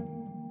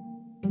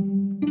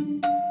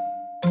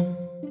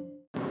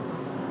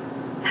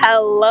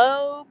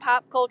 Hello,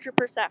 Pop Culture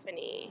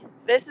Persephone.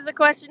 This is a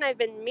question I've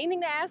been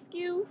meaning to ask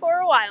you for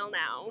a while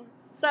now.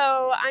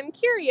 So I'm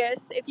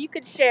curious if you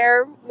could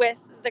share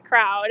with the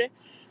crowd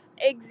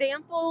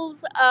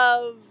examples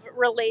of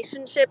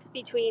relationships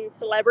between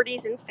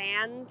celebrities and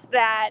fans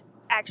that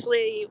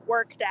actually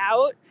worked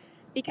out.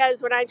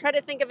 Because when I try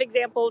to think of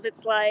examples,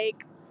 it's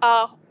like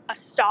a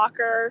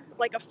stalker,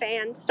 like a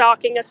fan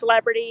stalking a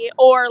celebrity,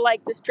 or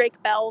like this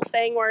Drake Bell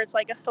thing where it's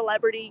like a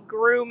celebrity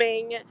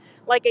grooming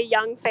like a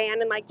young fan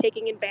and like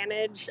taking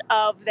advantage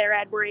of their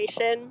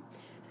admiration.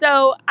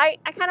 So I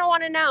kind of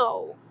want to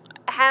know,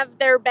 have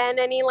there been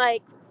any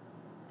like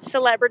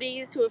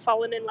celebrities who have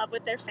fallen in love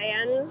with their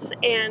fans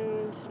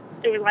and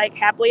it was like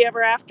happily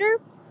ever after?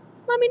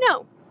 Let me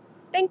know.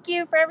 Thank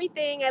you for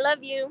everything. I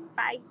love you.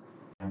 Bye.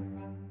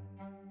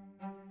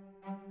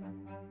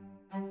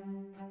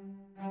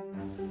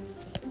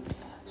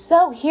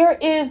 So here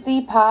is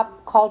the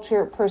Pop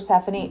Culture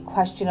Persephone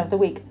question of the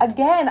week.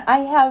 Again,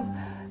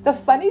 the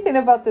funny thing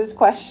about this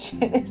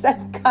question is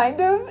I've kind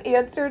of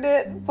answered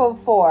it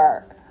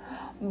before,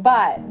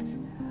 but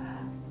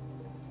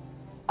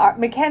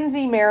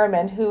Mackenzie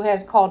Merriman, who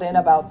has called in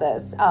about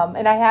this,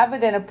 and I have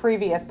it in a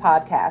previous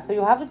podcast, so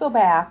you'll have to go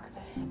back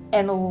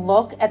and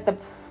look at the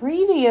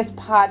previous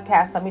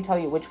podcast. Let me tell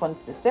you which one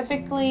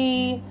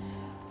specifically,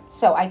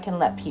 so I can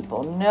let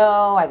people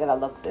know. I gotta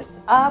look this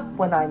up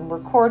when I'm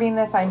recording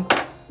this.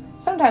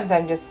 Sometimes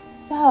I'm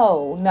just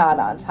so not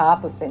on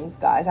top of things,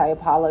 guys. I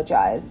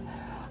apologize.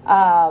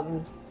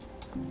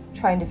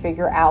 Trying to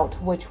figure out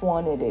which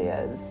one it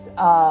is.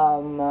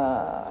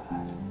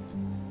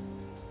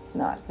 It's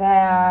not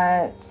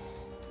that.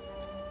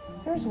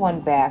 There's one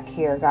back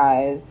here,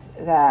 guys,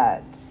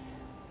 that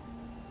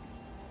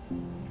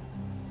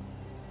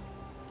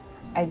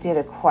I did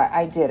a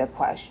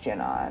question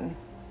on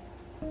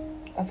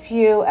a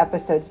few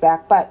episodes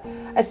back, but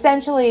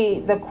essentially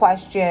the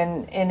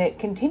question, and it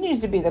continues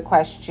to be the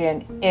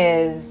question,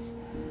 is,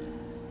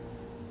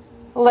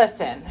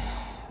 listen,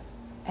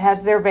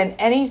 has there been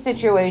any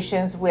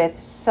situations with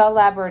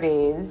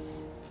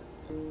celebrities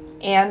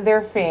and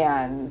their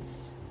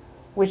fans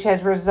which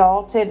has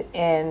resulted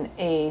in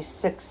a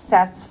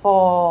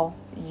successful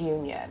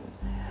union?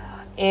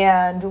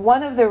 And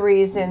one of the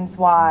reasons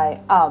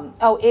why,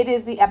 it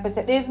is the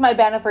episode, it is my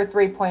Bennifer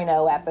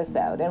 3.0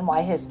 episode, and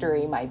why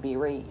history might be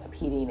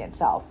repeating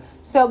itself.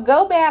 So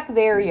go back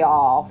there,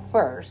 y'all,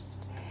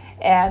 first,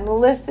 and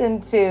listen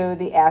to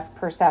the Ask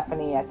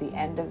Persephone at the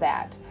end of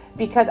that,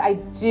 because I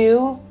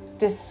do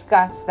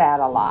discuss that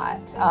a lot.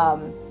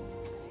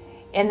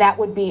 And that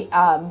would be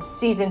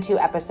season 2,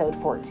 episode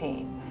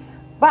 14.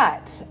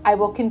 But I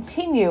will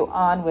continue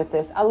on with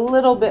this a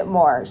little bit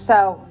more.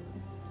 So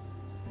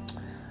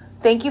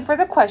thank you for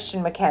the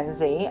question,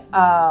 Mackenzie.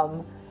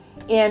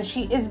 And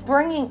she is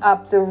bringing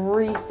up the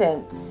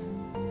recent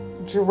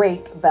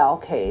Drake Bell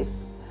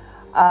case.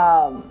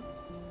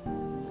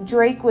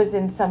 Drake was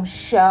in some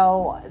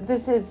show.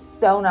 This is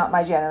so not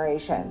my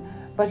generation,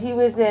 but he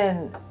was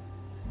in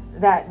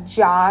that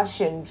Josh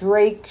and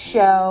Drake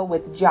show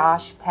with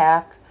Josh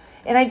Peck.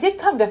 And I did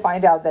come to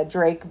find out that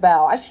Drake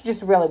Bell, I should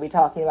just really be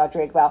talking about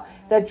Drake Bell,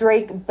 that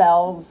Drake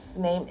Bell's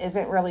name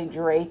isn't really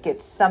Drake,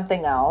 it's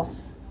something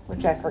else,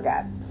 which I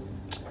forget.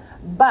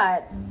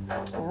 But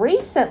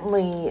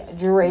recently,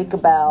 Drake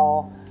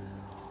Bell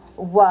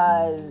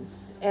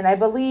was, and I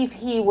believe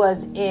he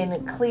was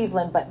in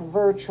Cleveland, but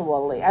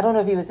virtually. I don't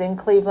know if he was in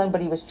Cleveland, but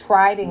he was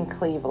tried in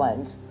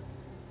Cleveland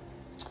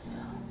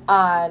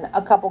on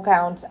a couple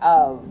counts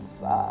of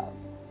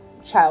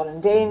child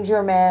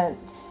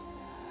endangerment,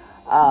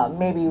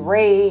 maybe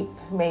rape,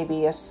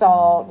 maybe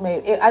assault.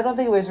 I don't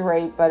think it was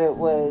rape, but it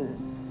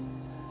was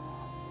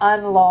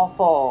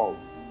unlawful,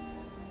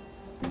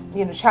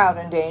 child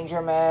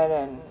endangerment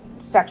and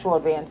sexual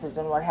advances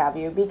and what have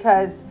you,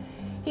 because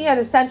he had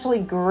essentially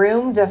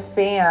groomed a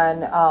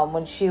fan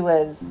when she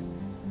was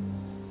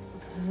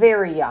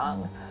very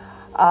young,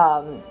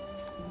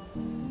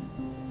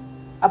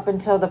 up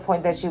until the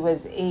point that she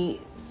was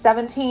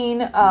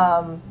 17.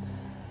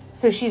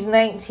 So she's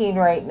 19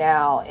 right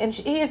now, and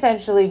he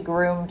essentially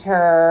groomed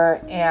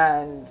her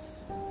and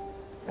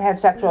had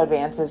sexual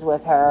advances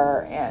with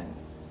her, and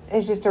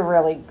it's just a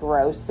really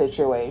gross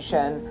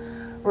situation.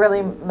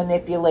 Really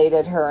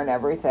manipulated her and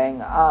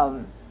everything.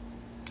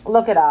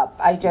 Look it up.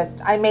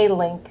 I may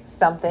link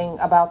something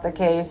about the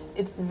case.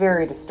 It's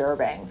very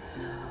disturbing.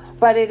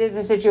 But it is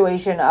a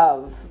situation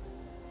of,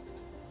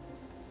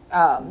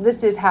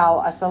 this is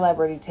how a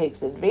celebrity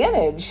takes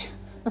advantage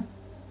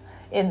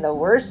in the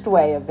worst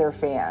way of their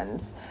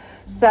fans.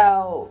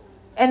 So,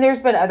 and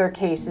there's been other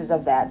cases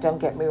of that, don't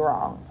get me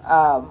wrong.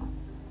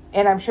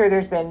 And I'm sure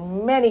there's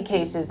been many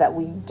cases that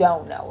we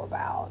don't know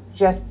about,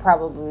 just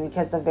probably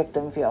because the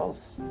victim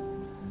feels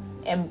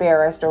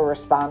embarrassed or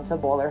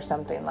responsible or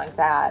something like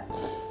that.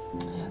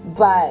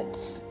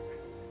 But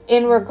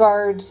in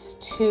regards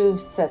to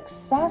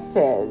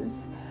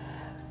successes,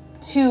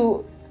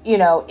 to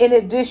in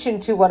addition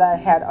to what I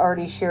had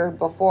already shared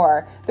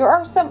before, there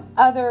are some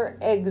other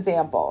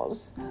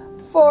examples.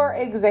 For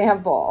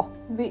example,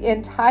 the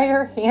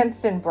entire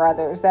Hanson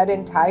brothers, that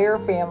entire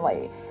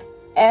family,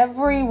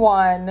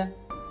 everyone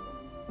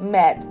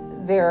met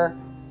their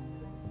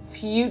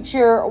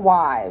future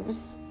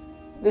wives.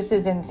 This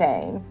is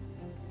insane.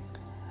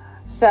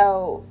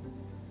 So,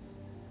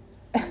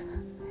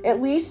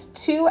 at least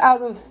 2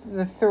 out of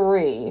the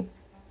 3,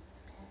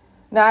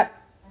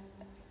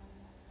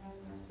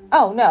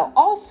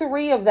 all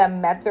 3 of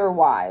them met their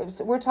wives.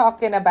 We're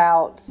talking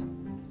about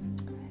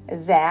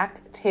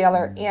Zach,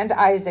 Taylor, and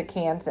Isaac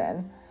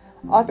Hanson.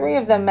 All 3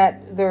 of them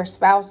met their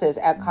spouses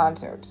at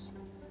concerts.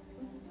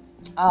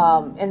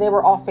 And they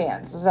were all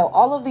fans. So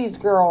all of these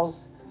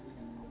girls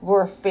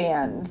were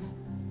fans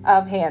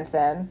of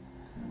Hanson.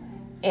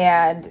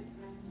 And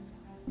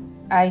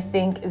I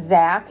think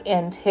Zach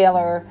and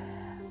Taylor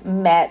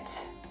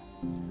met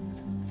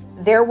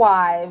their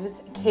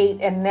wives,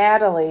 Kate and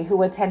Natalie,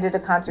 who attended a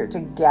concert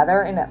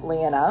together in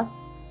Atlanta.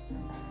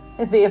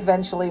 They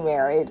eventually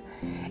married.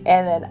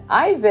 And then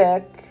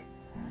Isaac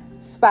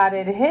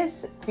spotted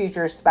his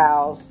future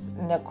spouse,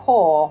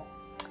 Nicole,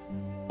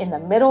 in the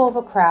middle of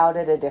a crowd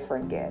at a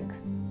different gig.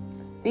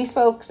 These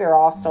folks are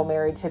all still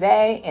married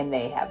today, and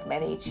they have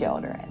many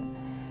children.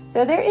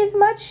 So there is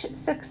much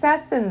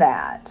success in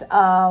that.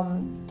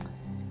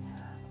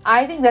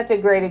 I think that's a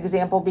great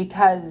example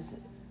because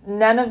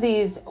none of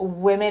these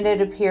women, it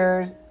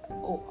appears,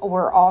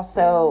 were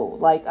also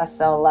like a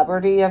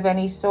celebrity of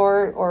any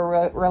sort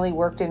or really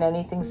worked in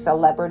anything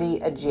celebrity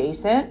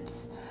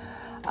adjacent.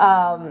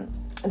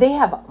 They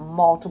have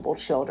multiple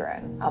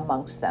children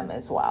amongst them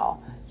as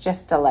well,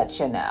 just to let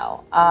you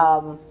know.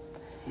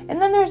 And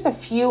then there's a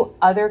few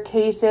other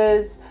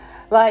cases,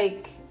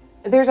 like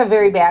there's a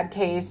very bad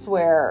case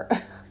where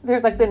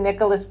there's like the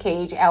Nicolas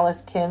Cage,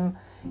 Alice Kim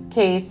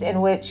case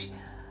in which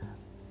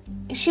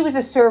she was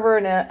a server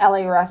in an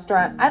LA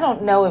restaurant. I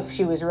don't know if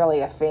she was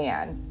really a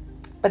fan,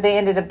 but they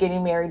ended up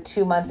getting married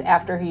 2 months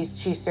after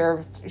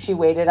she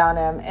waited on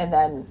him, and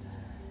then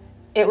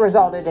it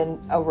resulted in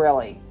a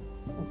really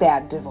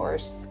bad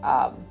divorce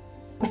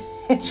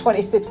in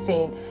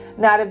 2016.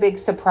 Not a big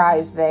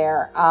surprise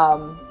there.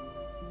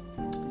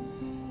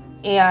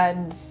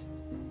 And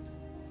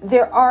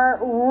there are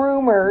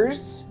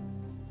rumors,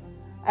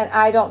 and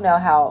I don't know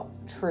how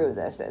true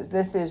this is.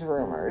 This is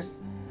rumors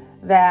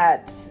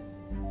that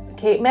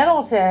Kate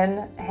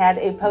Middleton had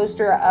a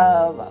poster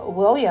of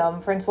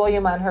Prince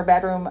William, on her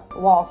bedroom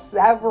wall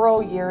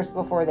several years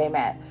before they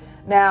met.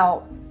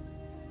 Now,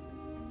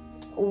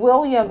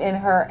 William and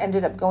her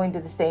ended up going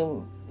to the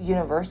same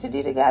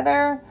university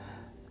together,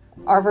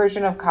 our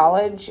version of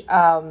college.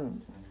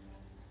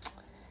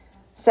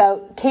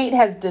 So Kate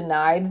has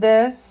denied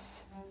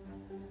this,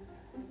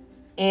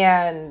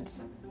 and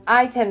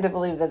I tend to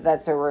believe that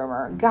that's a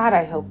rumor. God,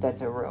 I hope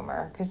that's a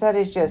rumor, because that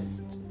is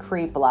just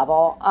creep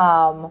level.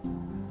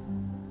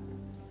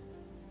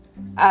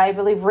 I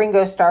believe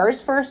Ringo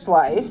Starr's first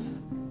wife,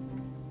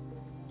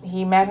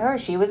 he met her.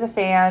 She was a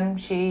fan.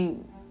 She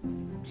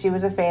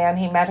was a fan.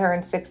 He met her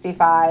in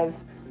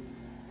 1965.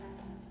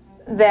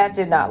 That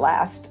did not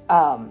last.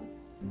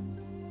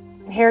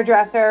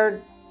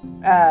 Hairdresser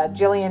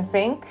Jillian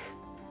Fink,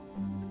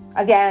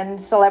 again,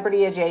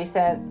 celebrity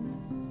adjacent.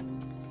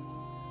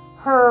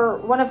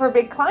 One of her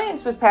big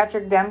clients was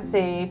Patrick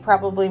Dempsey,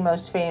 probably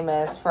most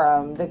famous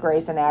from the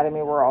Grey's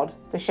Anatomy world,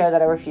 the show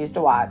that I refuse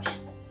to watch.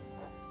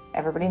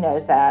 Everybody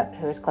knows that,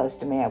 who is close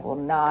to me. I will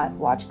not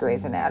watch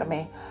Grey's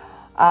Anatomy.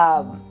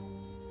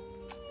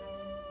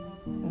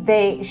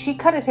 She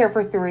cut his hair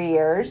for 3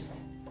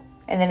 years,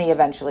 and then he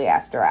eventually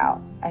asked her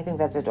out. I think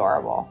that's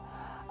adorable.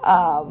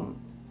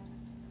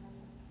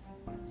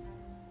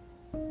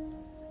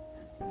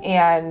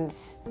 And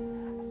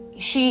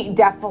she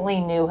definitely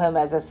knew him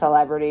as a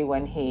celebrity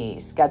when he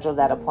scheduled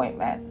that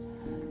appointment.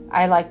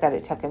 I like that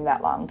it took him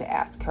that long to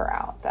ask her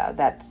out, though.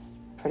 That's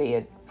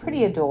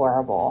pretty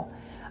adorable.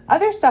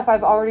 Other stuff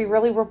I've already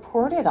really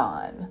reported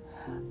on.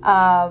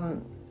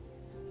 And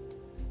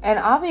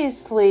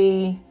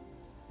obviously,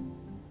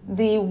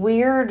 the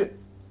weird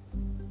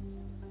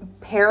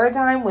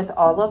paradigm with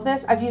all of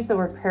this, I've used the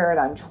word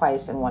paradigm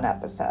twice in one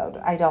episode.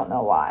 I don't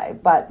know why,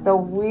 but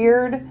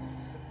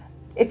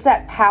it's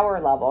that power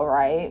level,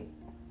 right?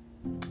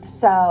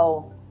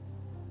 So,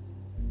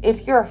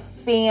 if you're a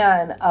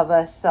fan of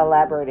a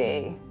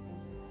celebrity,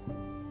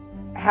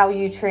 how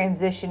you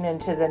transition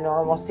into the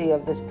normalcy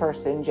of this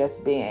person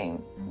just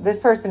being, this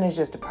person is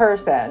just a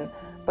person,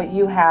 but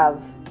you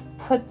have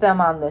put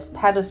them on this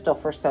pedestal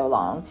for so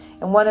long.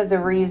 And one of the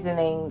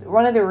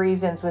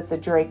reasons with the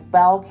Drake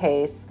Bell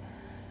case,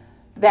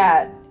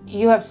 that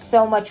you have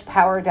so much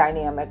power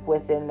dynamic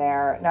within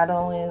there. Not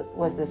only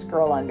was this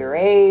girl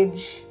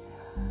underage,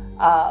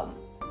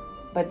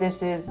 but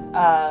this is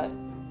a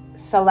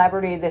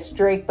celebrity. This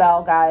Drake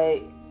Bell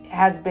guy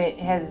has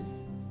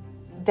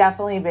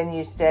definitely been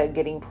used to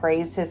getting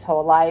praised his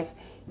whole life.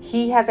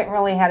 He hasn't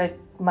really had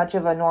much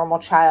of a normal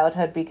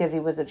childhood because he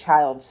was a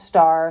child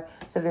star.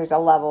 So there's a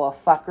level of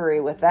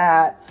fuckery with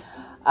that.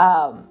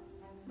 And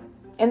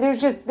And there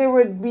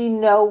would be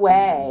no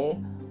way,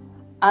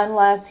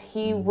 unless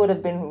he would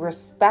have been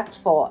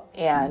respectful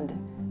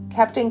and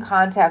kept in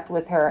contact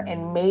with her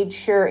and made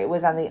sure it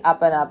was on the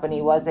up and up and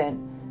he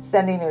wasn't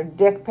sending her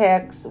dick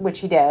pics, which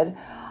he did,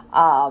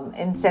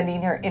 and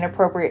sending her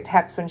inappropriate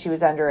texts when she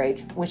was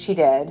underage, which he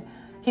did.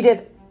 He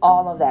did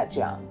all of that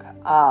junk.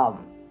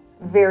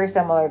 Very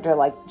similar to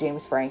like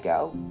James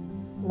Franco,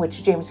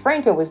 which James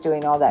Franco was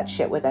doing all that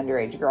shit with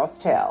underage girls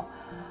too.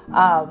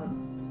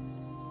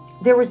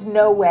 There was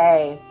no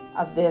way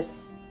of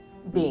this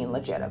being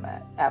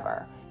legitimate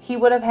ever. He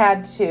would have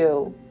had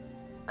to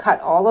cut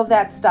all of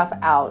that stuff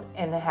out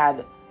and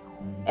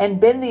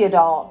been the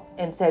adult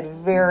and said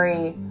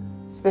very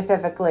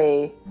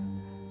specifically,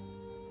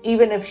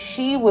 even if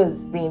she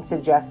was being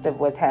suggestive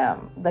with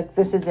him, like,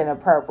 this is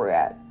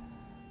inappropriate.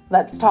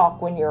 Let's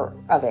talk when you're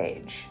of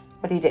age.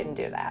 But he didn't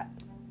do that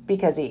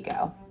because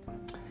ego.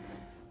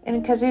 And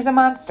because he's a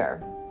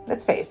monster.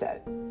 Let's face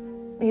it.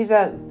 He's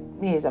a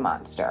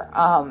monster.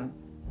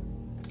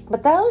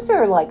 But those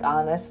are, like,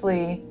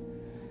 honestly,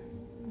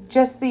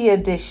 just the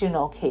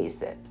additional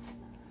cases.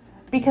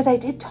 Because I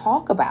did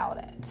talk about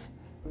it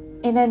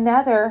in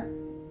another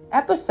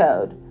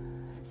episode.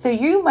 So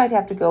you might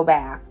have to go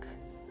back.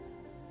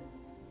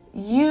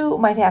 You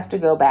might have to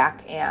go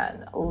back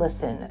and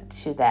listen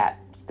to that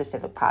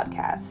specific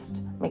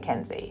podcast,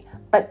 Mackenzie.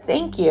 But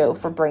thank you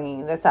for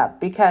bringing this up,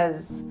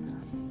 because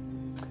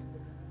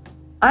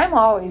I'm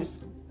always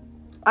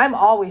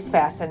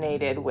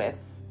fascinated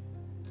with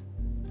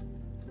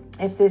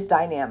if this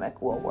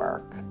dynamic will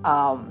work.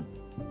 And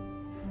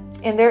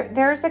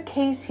there's a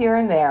case here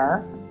and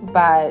there,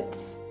 but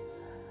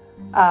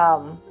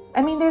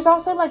I mean, there's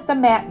also like the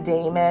Matt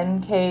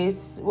Damon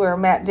case where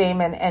Matt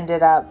Damon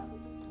ended up,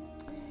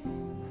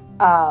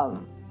 I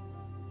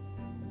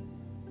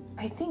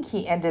think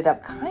he ended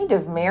up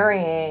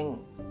marrying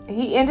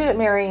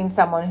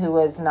someone who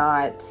was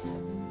not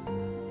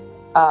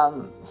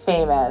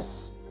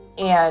famous.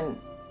 And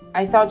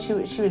I thought she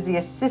was the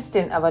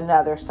assistant of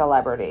another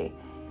celebrity.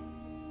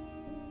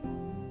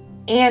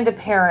 And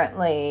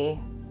apparently,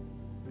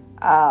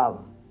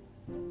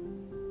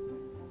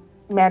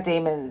 Matt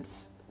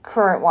Damon's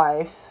current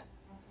wife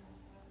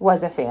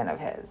was a fan of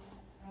his.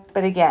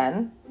 But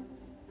again,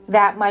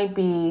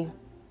 we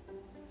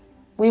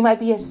might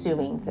be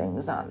assuming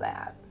things on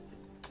that.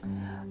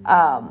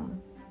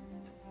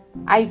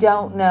 I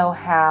don't know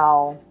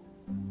how.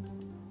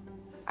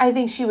 I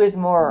think she was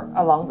more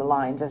along the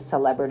lines of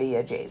celebrity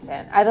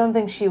adjacent. I don't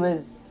think she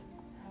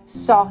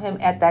saw him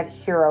at that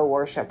hero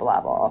worship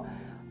level.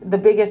 The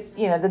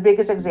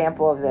biggest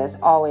example of this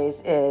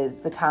always is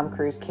the Tom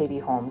Cruise, Katie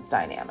Holmes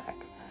dynamic.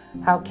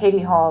 How Katie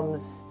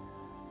Holmes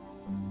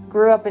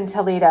grew up in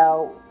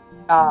Toledo,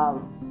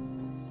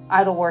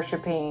 idol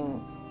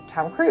worshiping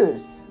Tom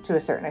Cruise to a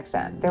certain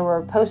extent. There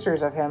were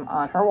posters of him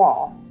on her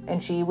wall,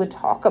 and she would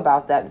talk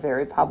about that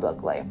very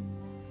publicly.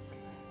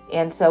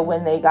 And so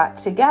when they got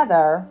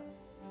together,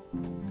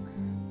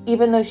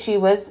 even though she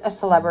was a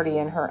celebrity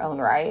in her own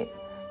right,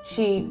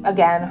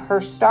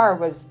 her star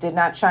did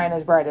not shine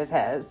as bright as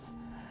his.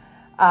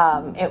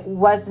 It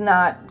was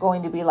not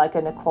going to be like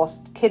a Nicole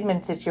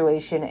Kidman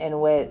situation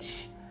in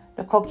which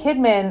Nicole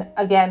Kidman,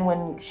 again,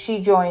 when she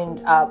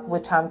joined up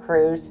with Tom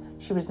Cruise,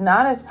 she was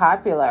not as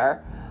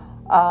popular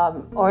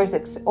or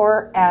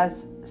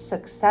as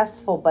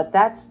successful, but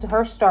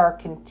her star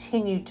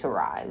continued to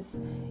rise.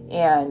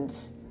 And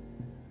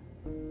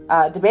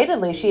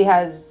debatedly, she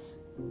has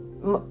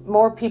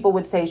more people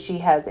would say she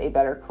has a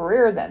better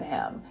career than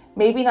him.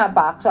 Maybe not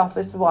box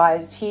office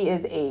wise. He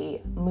is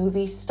a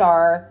movie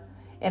star,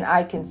 and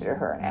I consider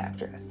her an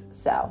actress.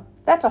 So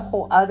that's a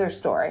whole other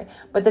story.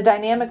 But the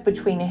dynamic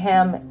between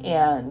him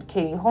and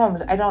Katie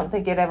Holmes, I don't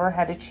think it ever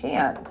had a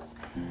chance.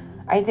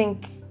 I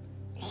think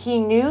he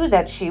knew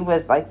that she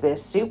was like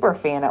this super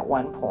fan at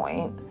one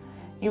point.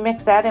 You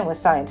mix that in with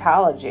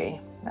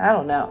Scientology. I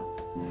don't know.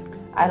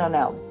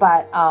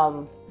 But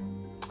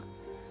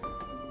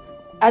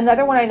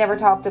another one I never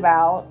talked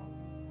about,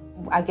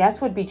 I guess,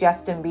 would be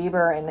Justin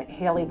Bieber and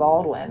Hailey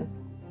Baldwin.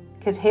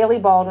 Because Hailey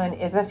Baldwin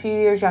is a few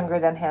years younger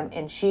than him,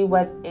 and she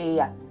was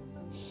a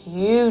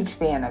huge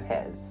fan of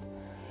his.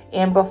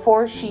 And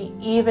before she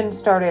even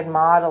started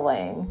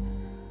modeling,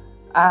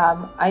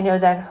 I know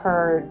that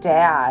her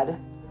dad,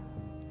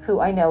 who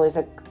I know is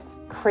a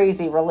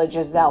crazy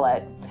religious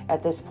zealot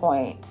at this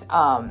point,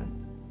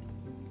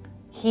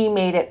 he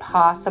made it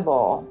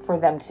possible for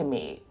them to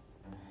meet.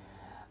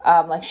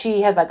 Like,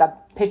 she has like a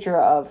picture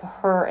of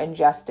her and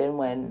Justin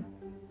when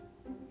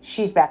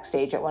she's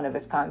backstage at one of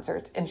his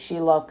concerts, and she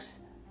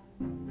looks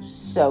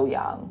so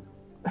young.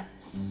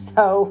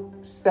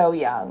 so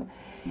young.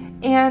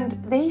 And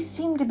they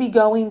seem to be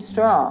going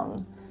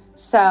strong.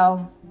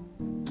 So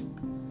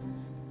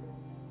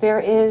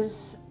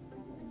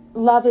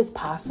love is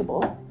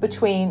possible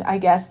between, I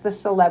guess, the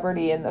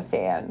celebrity and the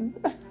fan.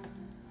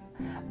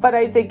 But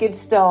I think it's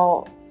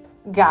still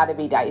gotta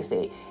be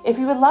dicey. If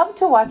you would love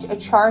to watch a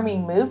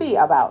charming movie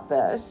about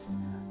this,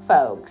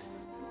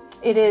 folks,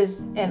 it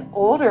is an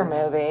older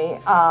movie,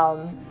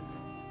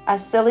 a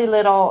silly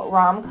little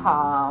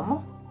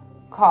rom-com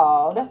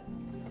called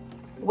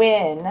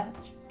Win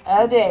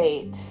a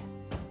Date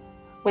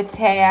with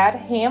Tad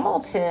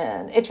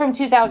Hamilton. It's from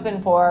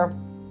 2004.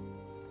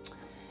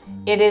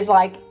 It is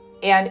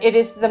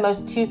the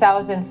most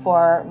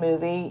 2004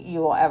 movie you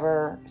will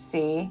ever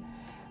see.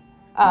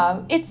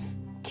 It's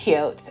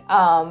cute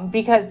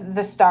because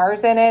the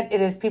stars in it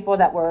is people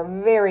that were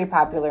very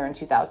popular in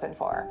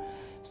 2004.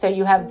 So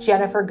you have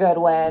Jennifer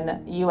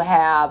Goodwin, you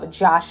have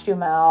Josh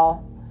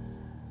Duhamel,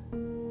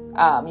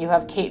 you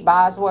have Kate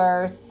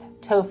Bosworth,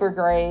 Topher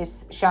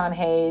Grace, Sean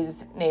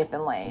Hayes,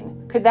 Nathan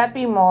Lane. Could that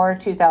be more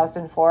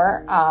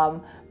 2004?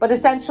 But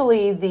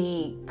essentially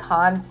the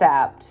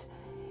concept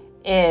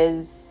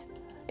is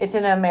it's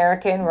an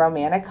American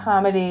romantic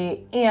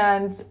comedy,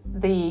 and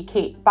the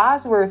Kate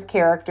Bosworth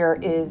character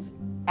is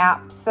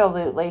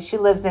absolutely, she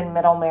lives in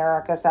middle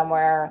America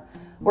somewhere,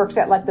 works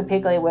at like the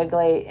Piggly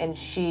Wiggly, and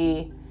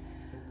she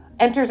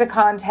enters a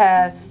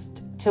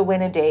contest to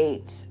win a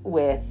date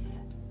with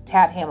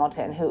Tad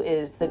Hamilton, who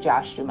is the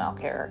Josh Duhamel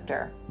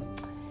character.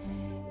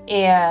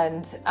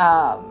 And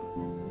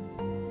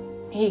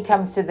he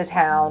comes to the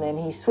town and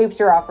he sweeps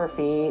her off her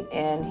feet,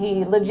 and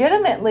he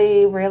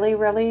legitimately really,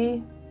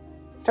 really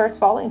starts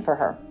falling for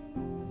her.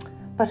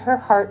 But her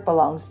heart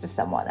belongs to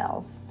someone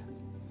else.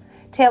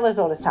 Tale as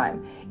old as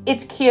time.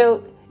 It's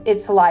cute.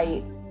 It's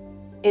light.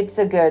 It's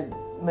a good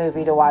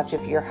movie to watch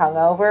if you're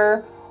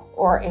hungover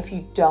or if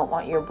you don't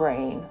want your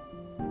brain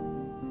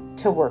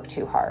to work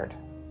too hard.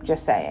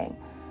 Just saying.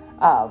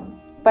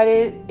 But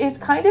it is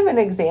kind of an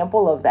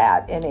example of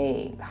that in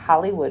a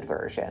Hollywood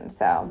version.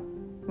 So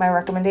my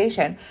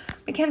recommendation.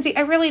 Mackenzie,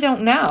 I really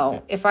don't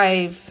know if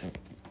I've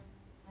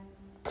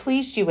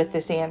pleased you with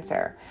this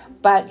answer,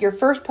 but your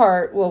first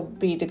part will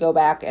be to go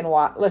back and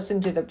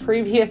listen to the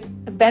previous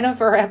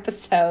Benifer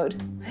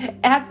episode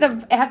at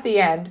the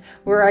end,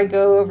 where I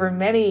go over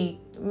many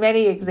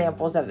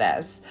examples of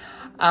this.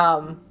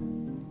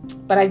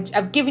 But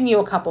I've given you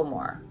a couple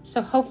more,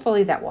 so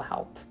hopefully that will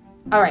help.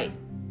 All right.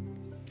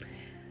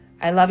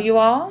 I love you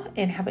all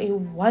and have a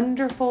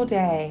wonderful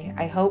day.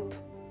 I hope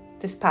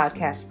this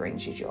podcast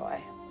brings you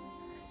joy.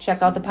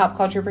 Check out the Pop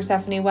Culture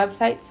Persephone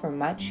website for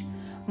much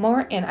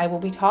more, and I will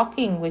be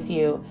talking with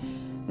you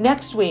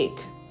next week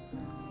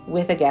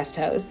with a guest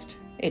host.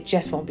 It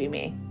just won't be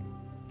me.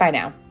 Bye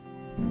now.